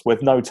table was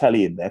with no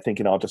telly in there,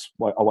 thinking I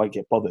won't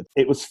get bothered.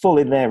 It was full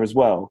in there as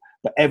well,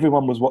 but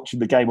everyone was watching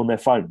the game on their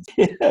phones.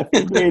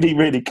 Really,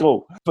 really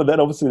cool. But then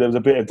obviously there was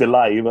a bit of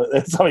delay,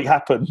 but something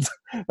happened.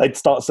 They'd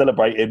start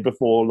celebrating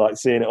before like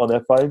seeing it on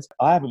their phones.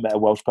 I haven't met a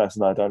Welsh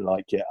person I don't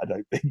like yet, I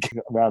don't think,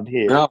 around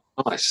here. Oh,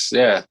 nice,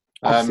 yeah.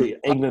 Obviously,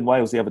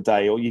 England-Wales the other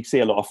day, or you see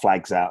a lot of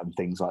flags out and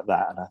things like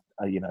that. And,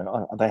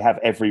 they have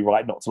every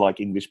right not to like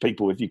English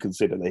people if you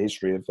consider the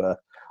history of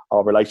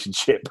our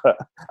relationship, but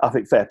I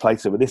think fair play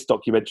to him. With this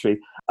documentary,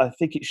 I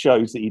think it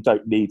shows that you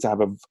don't need to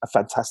have a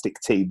fantastic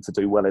team to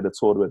do well in a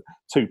tournament.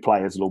 2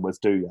 players will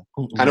almost do you.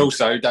 And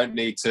also, you don't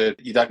need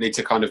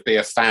to kind of be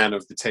a fan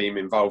of the team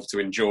involved to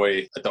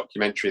enjoy a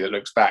documentary that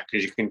looks back,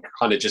 because you can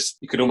kind of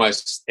you could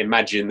almost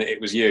imagine that it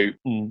was you.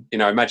 You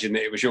know, imagine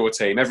that it was your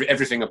team.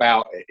 Everything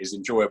about it is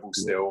enjoyable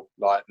still.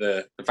 Like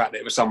the fact that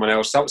it was someone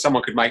else.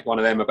 Someone could make one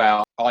of them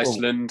about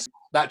Iceland.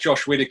 That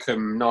Josh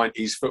Widdicombe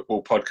 90s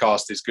football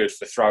podcast is good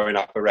for throwing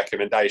up a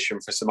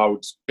recommendation for some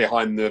old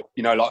behind the,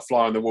 like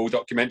fly on the wall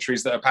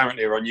documentaries that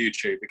apparently are on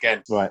YouTube.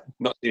 Again, right?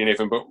 Not seeing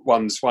anything, but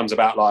one's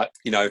about like,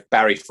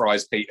 Barry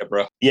Fry's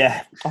Peterborough.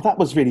 Yeah, that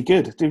was really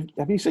good.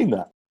 Have you seen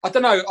that? I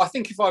don't know. I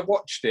think if I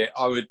watched it,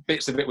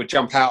 bits of it would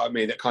jump out at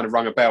me that kind of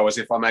rung a bell as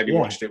if I maybe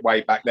watched it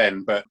way back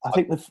then. But I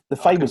think the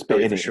famous bit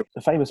in it,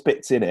 the famous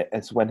bits in it,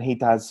 is when he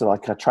does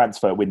like a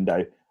transfer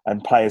window.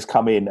 And players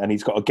come in and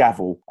he's got a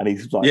gavel and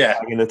he's like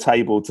banging the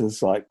table to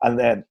like, and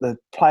then the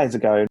players are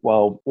going,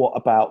 well, what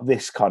about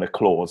this kind of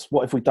clause?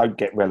 What if we don't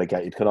get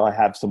relegated? Can I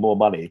have some more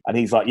money? And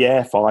he's like,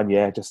 yeah, fine,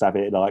 yeah, just have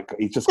it. Like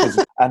he's just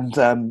and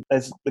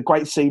there's the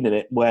great scene in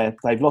it where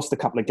they've lost a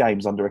couple of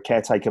games under a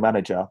caretaker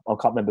manager. I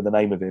can't remember the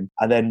name of him.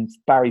 And then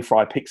Barry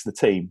Fry picks the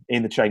team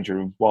in the change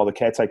room while the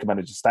caretaker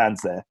manager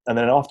stands there. And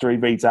then after he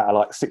reads out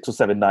like 6 or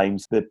 7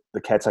 names, the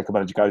caretaker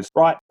manager goes,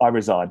 right, I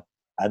resign.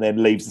 And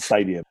then leaves the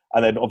stadium.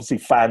 And then obviously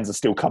fans are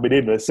still coming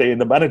in and seeing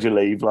the manager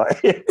leave.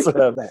 Like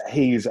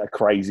he's a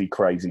crazy,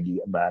 crazy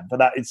man.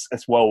 But it's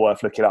well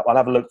worth looking up. I'll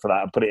have a look for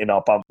that and put it in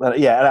our bump.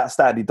 Yeah, an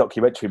outstanding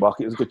documentary,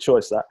 Mark. It was a good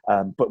choice, that.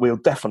 But we'll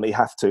definitely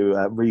have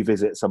to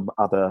revisit some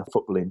other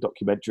footballing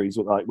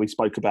documentaries. Like we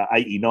spoke about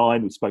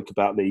 89. We spoke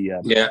about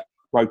the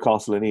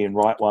Rocastle and Ian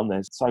Wright one.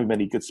 There's so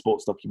many good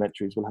sports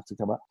documentaries will have to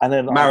come up. And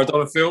then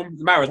Maradona film.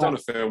 The Maradona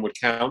film would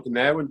count in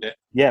there, wouldn't it?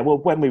 Yeah, well,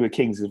 When We Were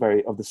Kings is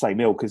very of the same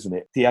ilk, isn't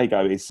it?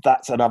 Diego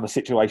that's another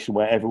situation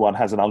where everyone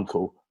has an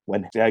uncle.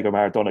 When Diego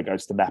Maradona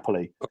goes to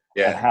Napoli,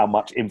 and how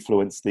much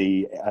influence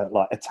the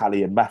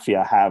Italian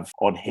mafia have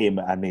on him,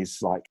 and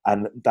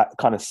and that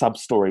kind of sub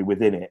story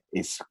within it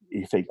is,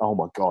 you think, oh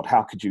my God,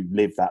 how could you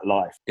live that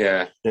life?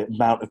 Yeah, the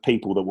amount of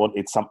people that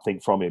wanted something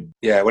from him.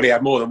 Yeah, well, he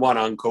had more than one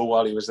uncle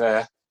while he was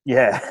there.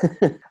 Yeah.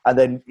 And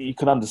then you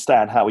can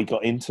understand how he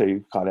got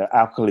into kind of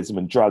alcoholism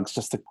and drugs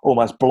just to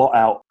almost blot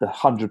out the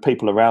 100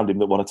 people around him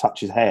that want to touch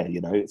his hair.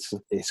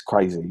 It's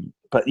crazy.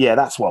 But yeah,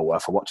 that's well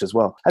worth a watch as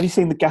well. Have you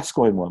seen the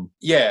Gascoigne one?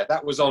 Yeah,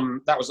 that was I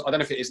don't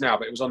know if it is now,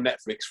 but it was on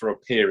Netflix for a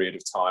period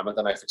of time. I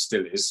don't know if it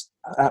still is.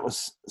 That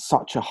was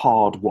such a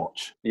hard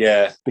watch.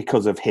 Yeah.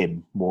 Because of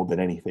him more than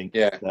anything.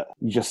 Yeah. That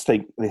you just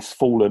think this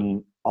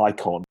fallen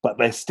icon, but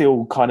they're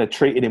still kind of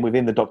treating him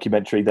within the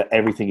documentary that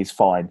everything is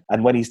fine.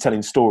 And when he's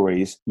telling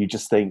stories, you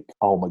just think,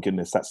 oh my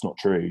goodness, that's not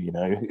true.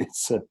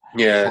 It's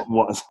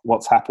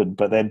what's happened.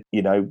 But then,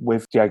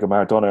 with Diego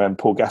Maradona and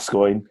Paul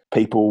Gascoigne,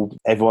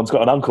 everyone's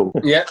got an uncle.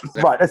 Yeah.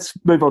 Right, let's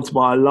move on to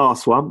my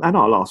last one and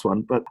our last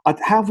one. But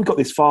how have we got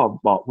this far,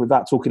 Mark,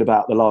 without talking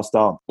about The Last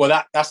Dance?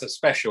 Well, that's a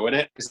special, isn't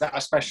it? Is that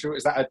a special?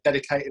 Is that a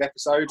dedicated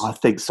episode? I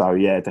think so,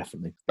 yeah,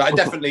 definitely. But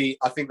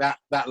I think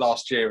that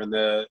last year and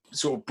the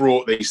sort of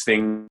brought these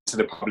things to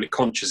the public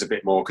conscious a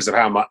bit more because of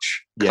how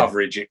much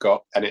coverage it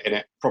got, and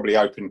it probably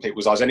opened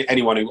people's eyes.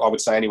 Anyone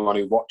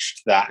who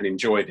watched that and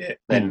enjoyed it,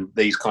 then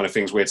these kind of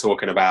things we're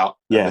talking about,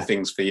 the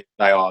things for you,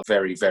 they are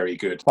very, very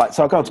good. Right,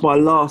 so I'll go on to my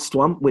last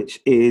one, which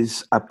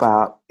is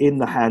about In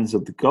the Hands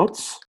of the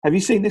Gods. Have you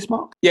seen this,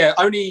 Mark? Yeah,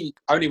 only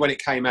when it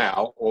came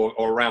out, or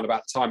around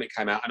about the time it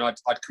came out, and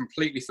I'd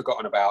completely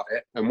forgotten about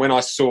it. And when I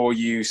saw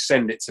you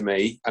send it to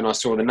me and I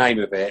saw the name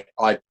of it,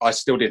 I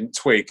still didn't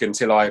twig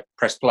until I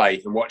pressed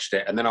play and watched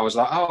it. And then I was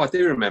like, oh, I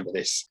do remember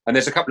this. And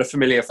there's a couple of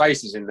familiar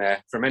faces in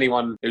there from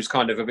anyone who's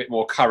kind of a bit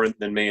more current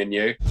than me and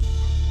you.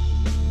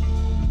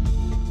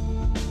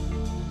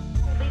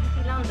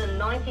 BBC London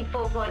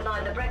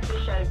 94.9, The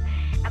Breakfast Show.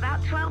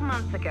 About 12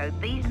 months ago,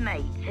 these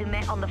mates who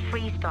met on the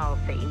freestyle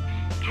scene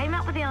came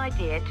up with the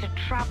idea to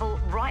travel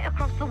right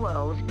across the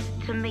world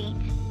to meet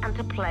and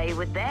to play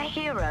with their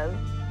hero,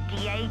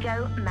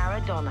 Diego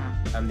Maradona.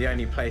 The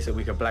only place that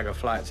we could blag a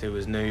flight to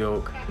was New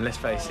York. And let's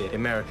face it, the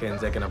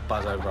Americans, they're going to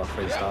buzz over our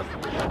freestyle.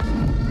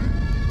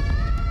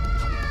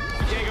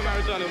 Diego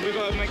Maradona, we've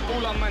got to make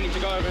all our money to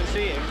go over and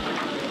see him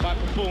by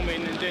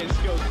performing and doing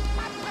skills.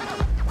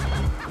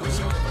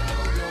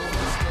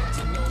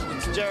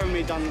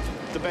 Jeremy done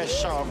the best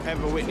show I've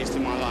ever witnessed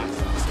in my life.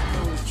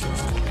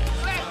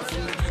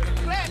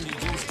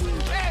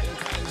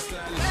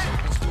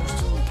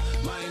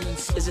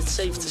 Is it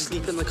safe to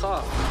sleep in the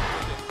car?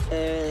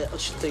 I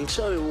should think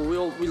so.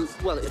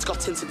 Well, it's got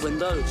tinted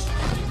windows.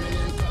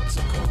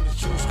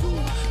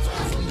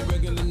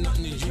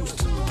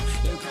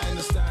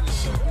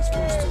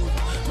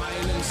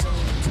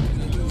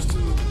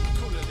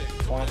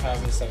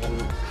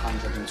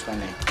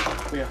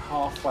 $1,720. We're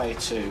halfway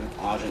to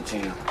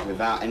Argentina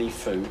without any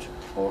food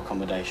or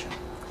accommodation,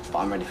 but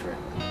I'm ready for it.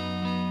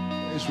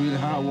 It's really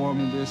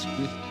heartwarming,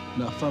 basically.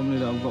 That family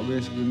that I've got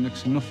basically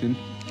next to nothing,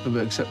 they'll be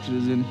accepted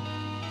us in,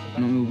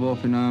 and I'm with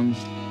open arms.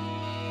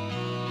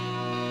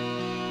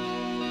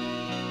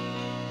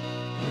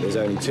 there's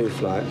only 2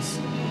 flights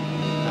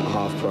at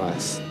half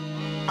price.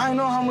 I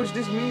know how much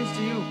this means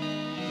to you.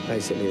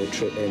 Basically, the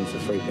trip in for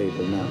 3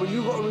 people now. But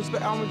you got to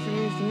respect how much it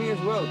means to me as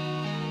well.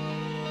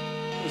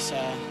 It's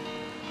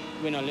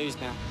win or lose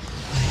now.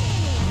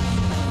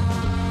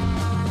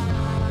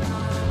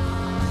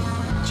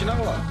 Do you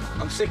know what?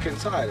 I'm sick and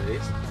tired of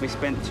this. We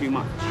spent too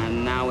much,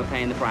 and now we're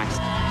paying the price.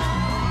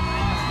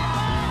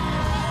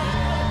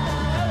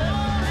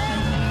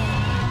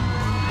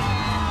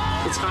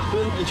 It's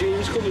happened. The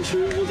dream's coming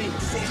true, Woody.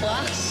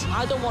 Class.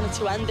 I don't want it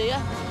to end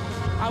here.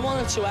 I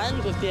want it to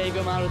end with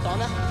Diego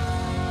Maradona.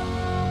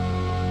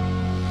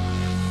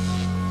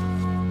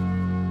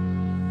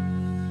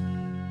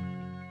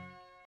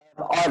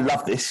 I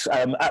love this.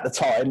 At the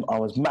time, I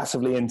was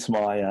massively into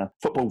my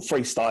football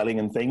freestyling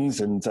and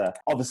things, and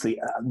obviously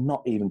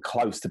not even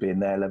close to being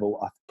their level.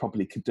 I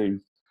probably could do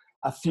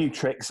a few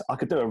tricks. I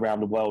could do around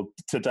the world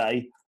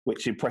today,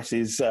 which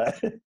impresses 8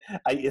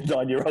 and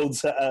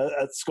 9-year-olds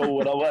at school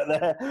when I worked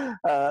there.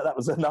 That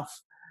was enough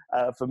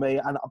for me.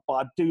 But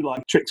I do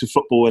like tricks with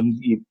football, and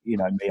you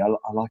know me, I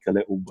like a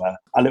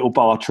little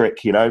bar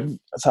trick, you know.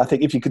 So I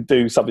think if you could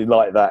do something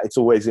like that, it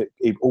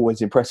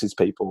always impresses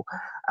people.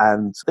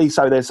 And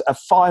so there's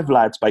 5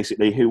 lads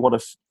basically who want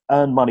to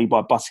earn money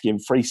by busking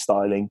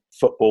freestyling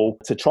football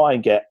to try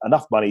and get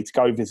enough money to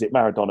go visit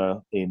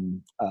Maradona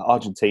in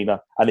Argentina.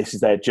 And this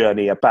is their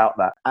journey about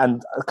that.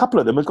 And a couple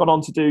of them have gone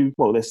on to do,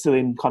 well, they're still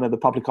in kind of the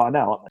public eye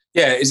now, aren't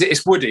they? Yeah,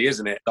 it's Woody,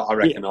 isn't it, that I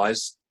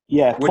recognise?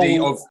 Yeah, Woody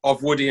Paul,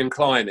 of Woody and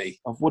Kleiny.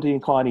 Of Woody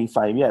and Kleiny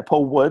fame, yeah.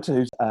 Paul Wood,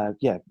 who's,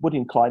 Woody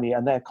and Kleiny,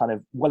 and they're kind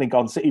of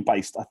Wellingborough City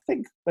based. I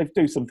think they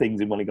do some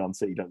things in Wellingborough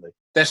City, don't they?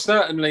 There's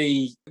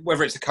certainly,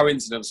 whether it's a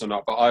coincidence or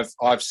not, but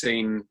I've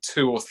seen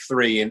 2 or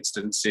 3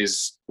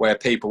 instances where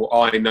people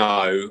I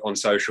know on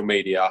social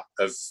media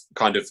have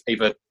kind of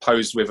either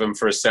posed with them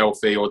for a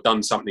selfie or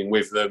done something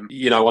with them,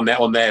 you know,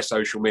 on their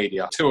social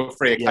media. 2 or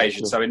 3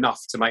 occasions, so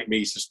enough to make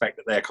me suspect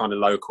that they're kind of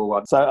local.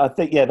 So I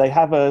think, they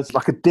have a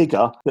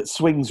digger that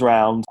swings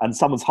round and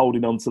someone's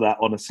holding onto that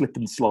on a slip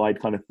and slide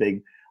kind of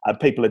thing. And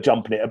people are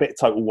jumping it, a bit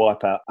Total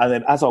Wipeout. And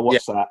then as I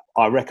watched that,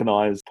 I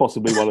recognise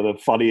possibly one of the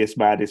funniest,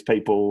 maddest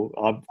people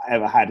I've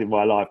ever had in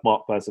my life,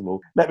 Mark Percival.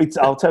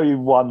 I'll tell you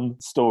one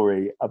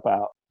story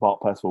about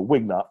Mark Percival,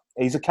 Wingnut.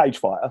 He's a cage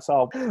fighter,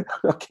 so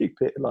I'll keep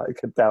it like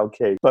a down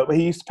key. But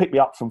he used to pick me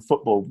up for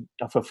football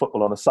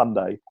on a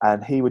Sunday,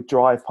 and he would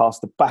drive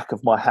past the back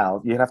of my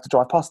house. You'd have to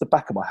drive past the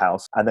back of my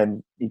house, and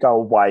then you go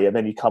away, and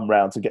then you come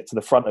round to get to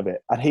the front of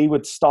it. And he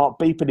would start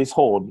beeping his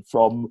horn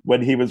from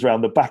when he was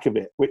round the back of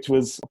it, which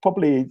was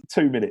probably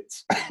 2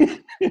 minutes.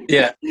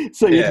 Yeah.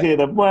 So you'd hear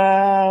them,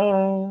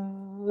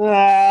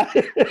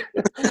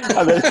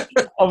 and then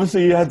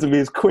obviously you had to be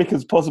as quick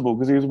as possible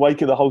because he was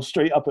waking the whole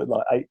street up at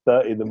like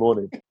 8:30 in the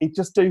morning. He'd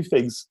just do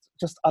things,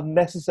 just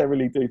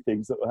unnecessarily do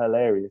things that were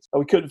hilarious. And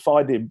we couldn't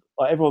find him.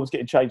 Like, everyone was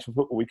getting changed for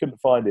football. We couldn't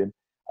find him.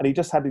 And he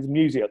just had his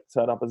music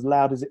turned up as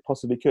loud as it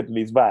possibly could in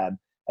his van.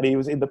 And he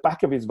was in the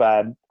back of his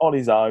van on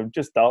his own,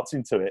 just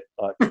dancing to it.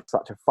 Like,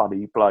 such a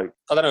funny bloke.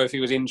 I don't know if he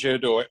was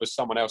injured or it was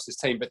someone else's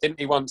team, but didn't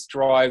he once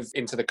drive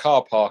into the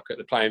car park at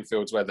the playing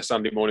fields where the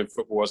Sunday morning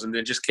football was, and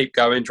then just keep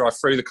going, drive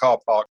through the car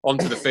park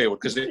onto the field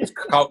because it was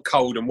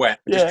cold and wet,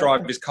 and just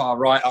drive his car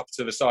right up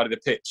to the side of the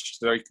pitch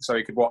so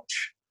he could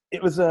watch?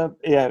 It was at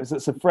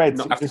St Fred's.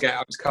 Not have to get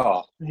out of his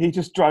car. He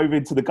just drove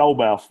into the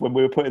goalmouth when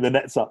we were putting the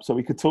nets up so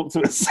he could talk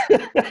to us.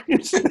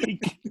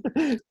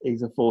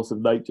 He's a force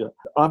of nature.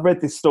 I read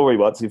this story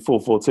once in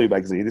 442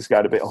 magazine. This is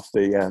going a bit off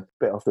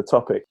the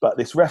topic, but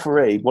this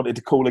referee wanted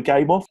to call a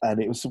game off,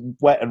 and it was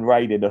wet and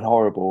raining and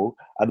horrible.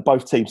 And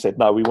both teams said,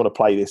 "No, we want to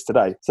play this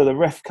today." So the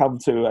ref come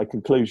to a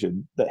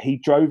conclusion that he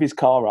drove his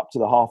car up to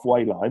the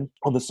halfway line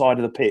on the side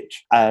of the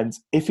pitch, and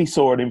if he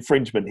saw an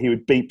infringement, he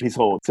would beep his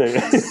horn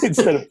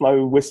instead of blow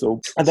a whistle.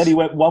 And then he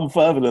went one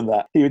further than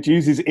that. He would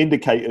use his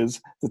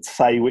indicators to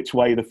say which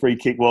way the free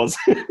kick was.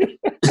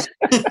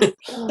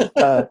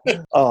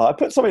 I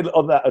put something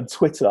on that on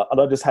Twitter, and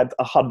I just had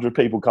 100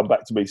 people come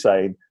back to me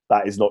saying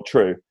that is not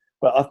true.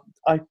 But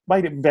I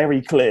made it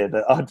very clear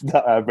that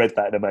I read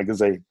that in a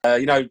magazine.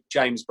 You know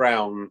James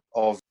Brown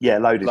of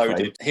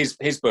Loaded.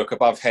 His book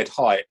Above Head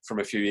Height from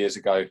a few years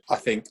ago, I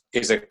think,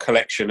 is a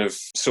collection of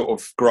sort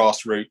of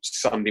grassroots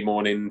Sunday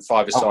morning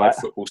five-a-side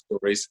football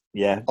stories.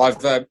 Yeah,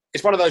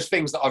 it's one of those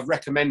things that I've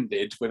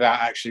recommended without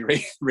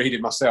actually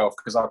reading myself,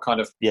 because I've kind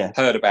of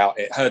heard about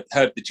it,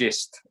 heard the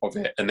gist of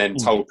it, and then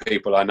told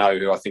people I know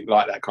who I think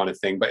like that kind of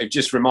thing. But it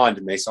just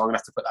reminded me, so I'm gonna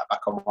have to put that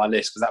back on my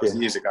list, because that was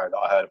years ago that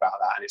I heard about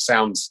that, and it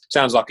sounds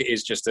like it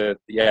is just a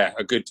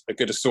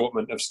good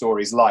assortment of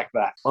stories like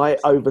that. I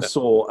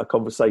oversaw a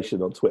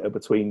conversation on Twitter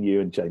between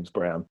you and James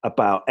Brown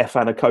about F.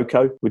 Anna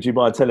Coco. Would you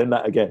mind telling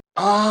that again?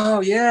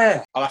 Oh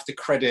yeah, I'll have to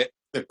credit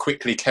the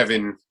Quickly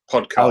Kevin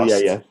podcast. Oh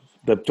yeah.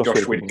 The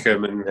Josh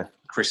Whitcomb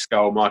Chris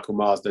Skull, Michael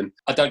Marsden.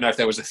 I don't know if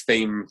there was a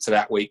theme to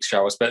that week's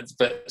show, but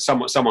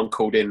someone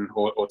called in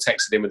or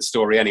texted in with a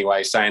story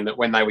anyway, saying that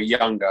when they were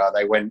younger,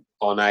 they went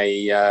on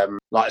a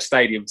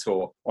stadium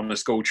tour on a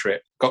school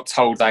trip. Got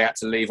told they had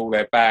to leave all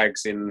their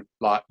bags in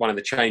like one of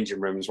the changing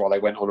rooms while they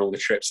went on all the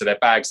trips. So their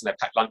bags and their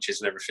packed lunches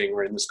and everything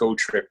were in the school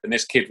trip. And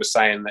this kid was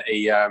saying that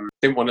he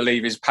didn't want to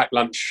leave his packed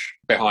lunch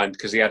behind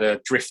because he had a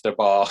drifter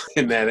bar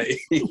in there that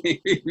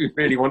he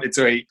really wanted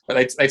to eat.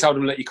 But they told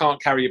him that you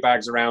can't carry your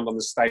bags around on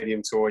the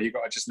stadium tour. You've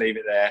got to just leave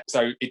it there.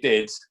 So he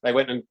did. They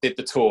went and did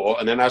the tour.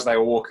 And then as they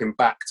were walking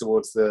back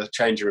towards the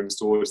changing rooms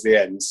towards the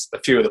ends, a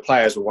few of the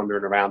players were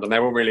wandering around and they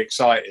were all really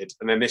excited.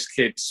 And then this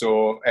kid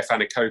saw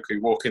Efan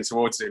Ekoku walking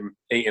towards him,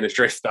 eating a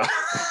drifter.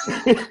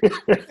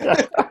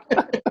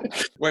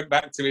 Went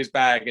back to his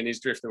bag and his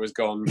drifter was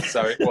gone.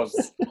 So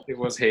it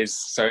was his.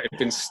 So it had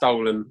been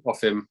stolen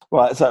off him.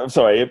 Right. So I'm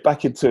sorry.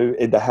 Back in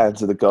the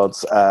hands of the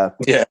gods.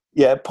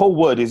 Yeah. Paul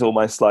Wood is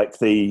almost like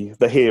the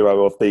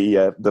hero of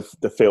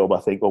the film. I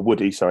think, or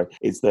Woody, sorry,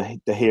 is the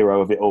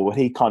hero of it all.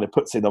 He kind of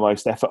puts in the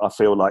most effort, I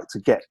feel like, to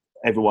get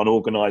everyone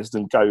organised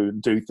and go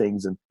and do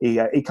things, and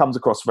he comes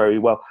across very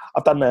well.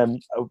 I've done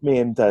me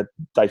and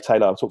Dave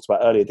Taylor, I talked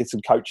about earlier, did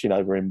some coaching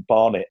over in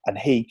Barnet, and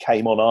he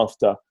came on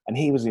after, and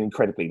he was an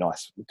incredibly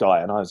nice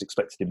guy, and I was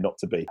expecting him not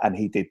to be. And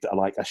he did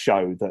like a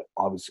show that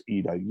I was,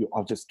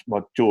 my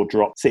jaw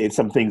dropped seeing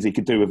some things he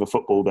could do with a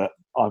football that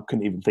I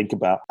couldn't even think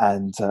about.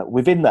 And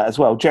within that as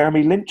well,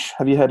 Jeremy Lynch.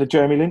 Have you heard of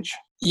Jeremy Lynch?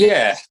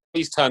 Yeah,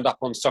 he's turned up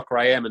on Soccer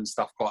AM and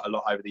stuff quite a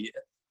lot over the years.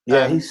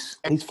 Yeah, he's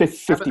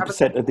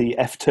 50% of the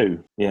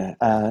F2.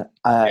 Yeah.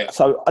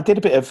 So I did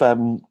a bit of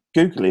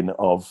Googling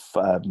of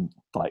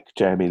like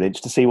Jeremy Lynch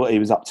to see what he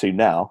was up to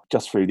now,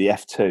 just through the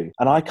F2.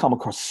 And I come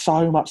across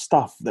so much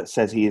stuff that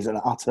says he is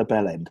an utter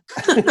bellend.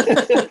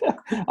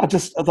 I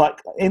just, like,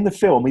 in the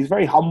film, he's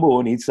very humble,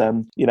 and he's,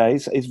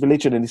 his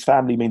religion and his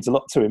family means a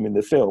lot to him in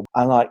the film.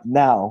 And like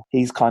now,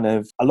 he's kind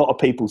of, a lot of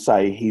people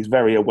say he's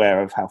very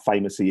aware of how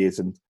famous he is.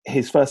 And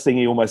his first thing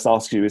he almost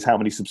asks you is how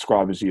many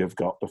subscribers you have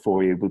got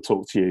before he will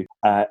talk to you.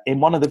 In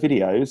one of the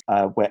videos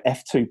where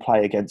F2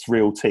 play against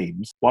real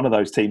teams, one of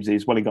those teams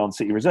is Wollongong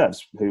City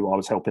Reserves, who I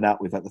was helping out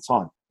with at the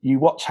time. You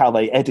watch how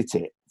they edit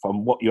it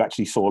from what you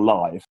actually saw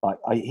live. Like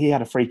he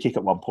had a free kick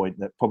at one point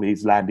that probably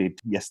has landed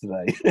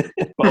yesterday, but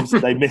obviously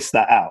they missed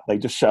that out. They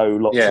just show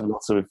lots and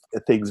lots of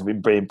things of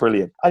him being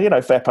brilliant.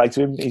 And fair play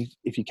to him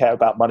if you care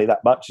about money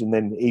that much, and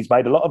then he's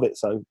made a lot of it.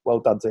 So well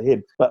done to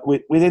him. But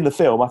within the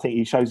film, I think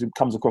he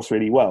comes across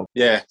really well.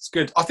 Yeah, it's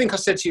good. I think I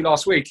said to you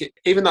last week,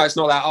 even though it's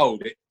not that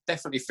old, it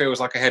definitely feels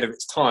like ahead of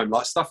its time.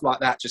 Like stuff like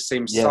that just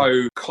seems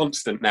so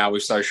constant now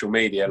with social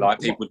media, like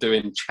people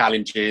doing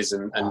challenges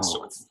and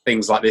sort of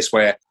things like this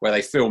where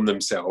they film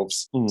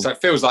themselves. So it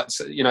feels like,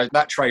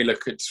 that trailer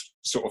could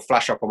sort of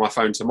flash up on my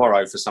phone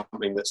tomorrow for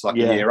something that's like a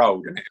year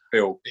old, and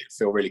it'd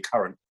feel really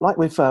current. Like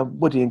with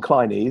Woody and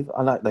Kleiny,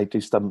 I know they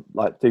do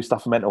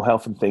stuff for mental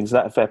health and things.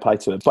 That's a fair play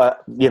to him.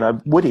 But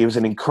Woody was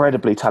an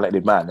incredibly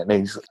talented man, and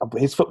his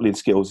footballing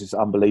skills is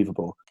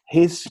unbelievable.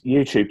 His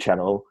YouTube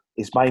channel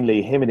is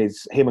mainly him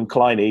and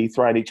Kleiny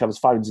throwing each other's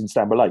phones in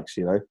Stanborough Lakes,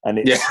 and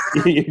it's,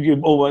 you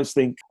almost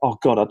think, oh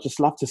God, I'd just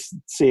love to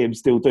see him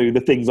still do the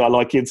things I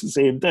like him to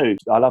see him do.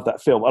 I love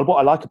that film. And what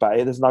I like about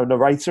it, there's no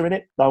narrator in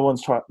it. No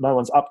one's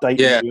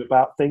updating you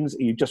about things.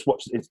 You just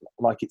watch it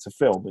like it's a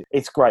film.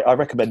 It's great. I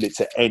recommend it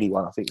to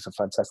anyone. I think it's a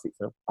fantastic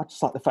film. I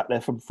just like the fact they're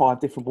from 5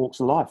 different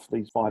walks of life,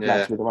 these 5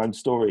 lads with their own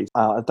stories.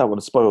 I don't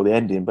want to spoil the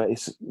ending, but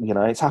it's,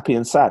 it's happy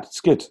and sad. It's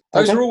good.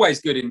 Those are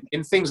always good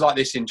in things like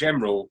this in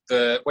general.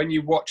 When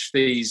you watch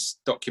these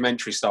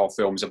documentary style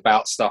films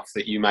about stuff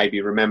that you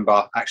maybe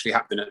remember actually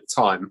happening at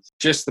the time,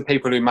 just the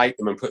people who make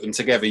them and put them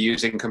together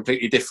using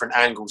completely different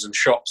angles and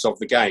shots of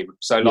the game.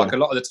 So a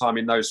lot of the time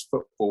in those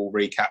football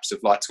recaps of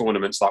like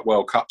tournaments like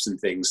World Cups and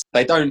things,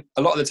 a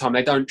lot of the time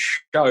they don't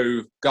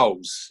show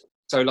goals.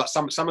 So like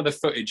some of the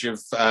footage of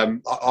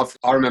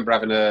I remember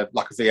having a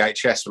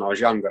VHS when I was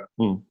younger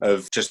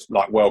of just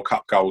like World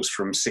Cup goals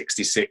from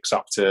 66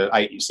 up to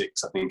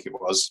 86, I think it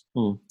was.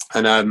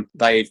 And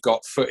they've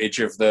got footage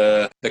of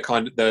the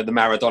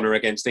Maradona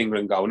against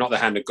England goal, not the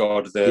hand of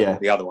God,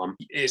 the other one.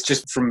 It's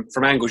just from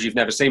angles you've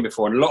never seen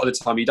before, and a lot of the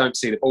time you don't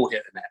see the ball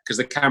hit the net because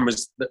the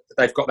cameras,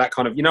 they've got that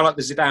kind of, like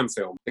the Zidane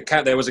film.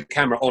 There was a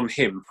camera on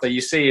him, so you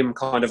see him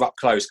kind of up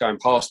close going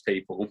past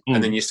people,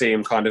 and then you see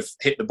him kind of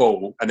hit the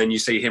ball, and then you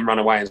see him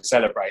run away and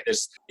celebrate.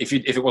 If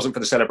it wasn't for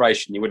the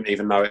celebration, you wouldn't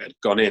even know it had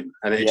gone in.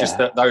 And it just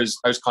those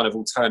kind of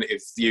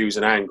alternative views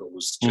and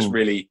angles just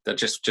really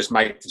just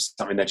make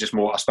something. They're just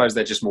more, I suppose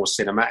they're just more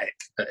cinematic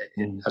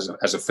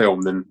as a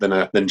film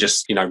than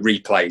just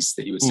replays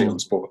that you would see on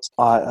sports.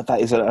 That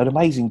is an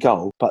amazing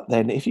goal, but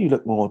then if you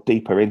look more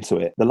deeper into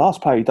it, the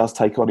last player he does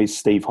take on is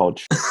Steve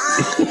Hodge.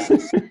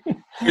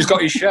 Who's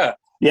got his shirt?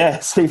 Yeah,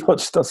 Steve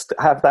Hodge does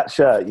have that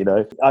shirt,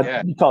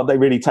 You can't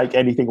really take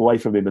anything away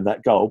from him in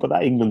that goal, but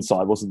that England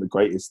side wasn't the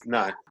greatest.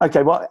 No.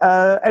 Okay, well,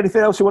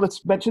 anything else you wanted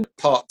to mention?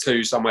 Part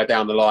 2 somewhere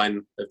down the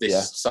line of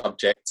this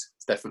subject.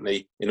 It's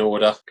definitely in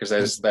order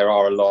because there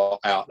are a lot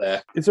out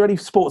there. Is there any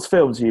sports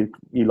films you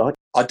like?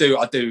 I do.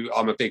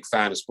 I'm a big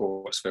fan of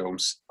sports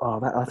films.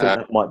 Oh, I think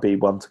that might be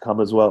one to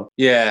come as well.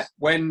 Yeah,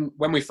 when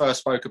we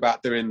first spoke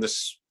about doing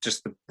this,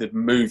 just the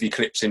movie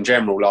clips in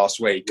general last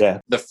week,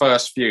 the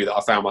first few that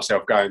I found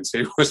myself going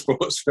to were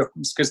sports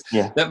films, because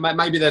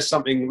maybe there's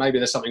something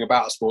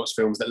about sports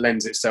films that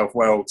lends itself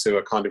well to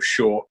a kind of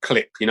short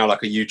clip,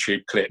 like a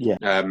YouTube clip.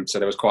 Yeah. So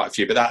there was quite a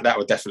few, but that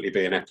would definitely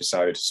be an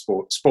episode.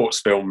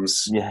 Sports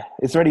films. Yeah.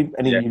 Is there any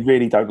you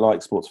really don't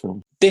like sports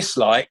films?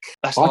 Dislike?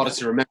 That's harder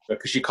to remember,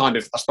 because you kind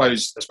of, I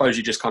suppose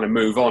you just kind of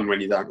move on when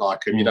you don't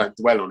like them. You don't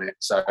dwell on it.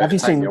 So have you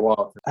seen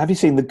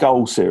the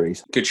Goal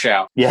series? Good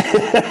shout. Yeah.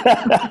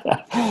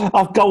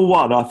 Goal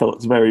 1 I thought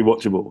was very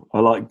watchable. I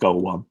like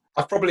Goal 1.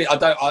 I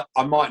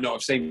might not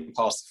have seen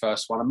past the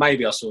first one, and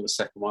maybe I saw the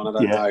second one. I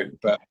don't know,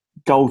 but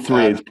Goal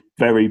 3 is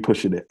very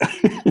pushing it.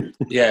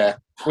 Yeah.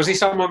 Was he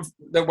someone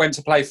that went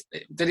to play?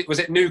 Was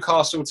it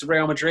Newcastle to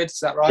Real Madrid? Is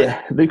that right?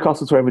 Yeah,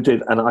 Newcastle to Real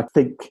Madrid, and I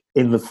think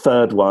in the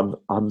third one,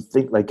 I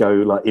think they go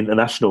like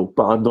international,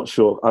 but I'm not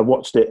sure. I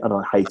watched it and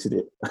I hated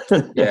it.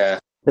 Yeah.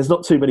 There's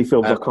not too many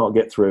films I can't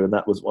get through, and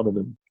that was one of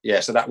them. Yeah,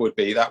 so that would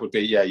be.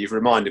 Yeah, you've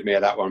reminded me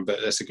of that one, but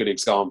that's a good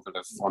example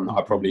of one that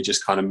I probably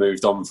just kind of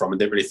moved on from and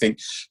didn't really think.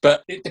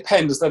 But it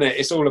depends, doesn't it?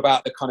 It's all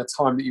about the kind of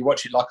time that you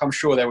watch it. Like, I'm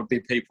sure there would be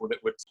people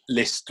that would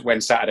list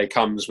When Saturday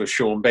Comes with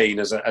Sean Bean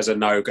as a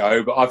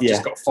no-go, but I've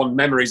just got fond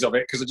memories of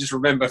it because I just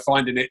remember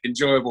finding it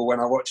enjoyable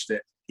when I watched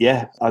it.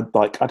 Yeah, I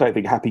don't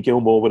think Happy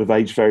Gilmore would have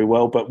aged very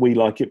well, but we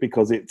like it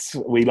because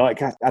we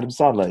like Adam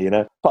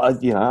Sandler,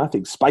 But I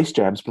think Space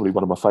Jam's probably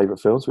one of my favourite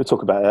films. We were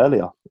talking about it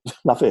earlier.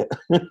 Love it.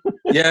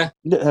 Yeah,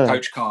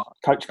 Coach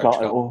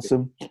Carter,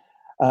 awesome.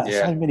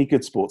 So many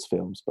good sports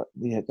films, but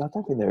I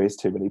don't think there is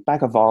too many.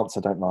 Bag of Ants, I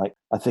don't like.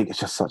 I think it's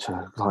just such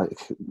a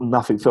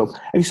nothing film.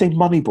 Have you seen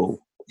Moneyball?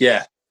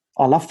 Yeah,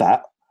 I love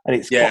that. And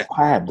it's got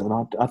planned,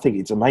 and I think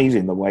it's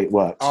amazing the way it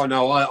works. Oh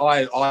no,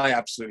 I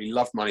absolutely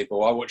love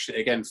Moneyball. I watched it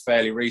again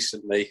fairly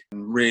recently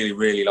and really,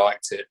 really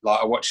liked it.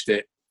 Like, I watched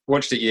it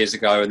years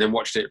ago and then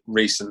watched it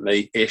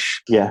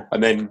recently-ish. Yeah.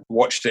 And then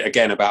watched it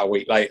again about a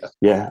week later.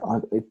 Yeah. I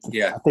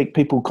think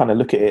people kind of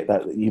look at it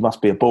that you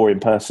must be a boring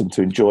person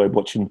to enjoy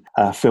watching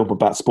a film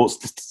about sports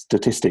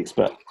statistics,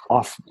 but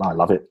I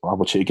love it. I'll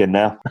watch it again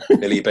now.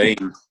 Billy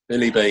Bean.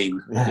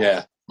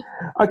 Yeah.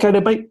 Okay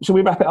then, mate. Shall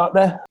we wrap it up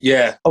there?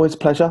 Yeah. Always a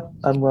pleasure,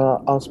 and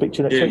I'll speak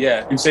to you next week.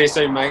 Yeah. And see you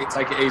soon, mate.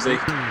 Take it easy.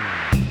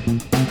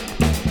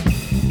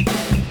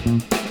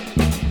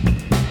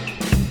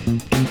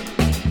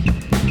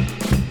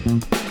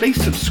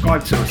 Please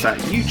subscribe to us at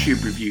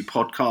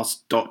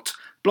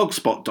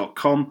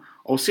youtubereviewpodcast.blogspot.com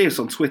or see us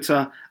on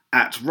Twitter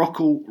at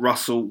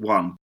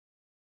RockallRussell1.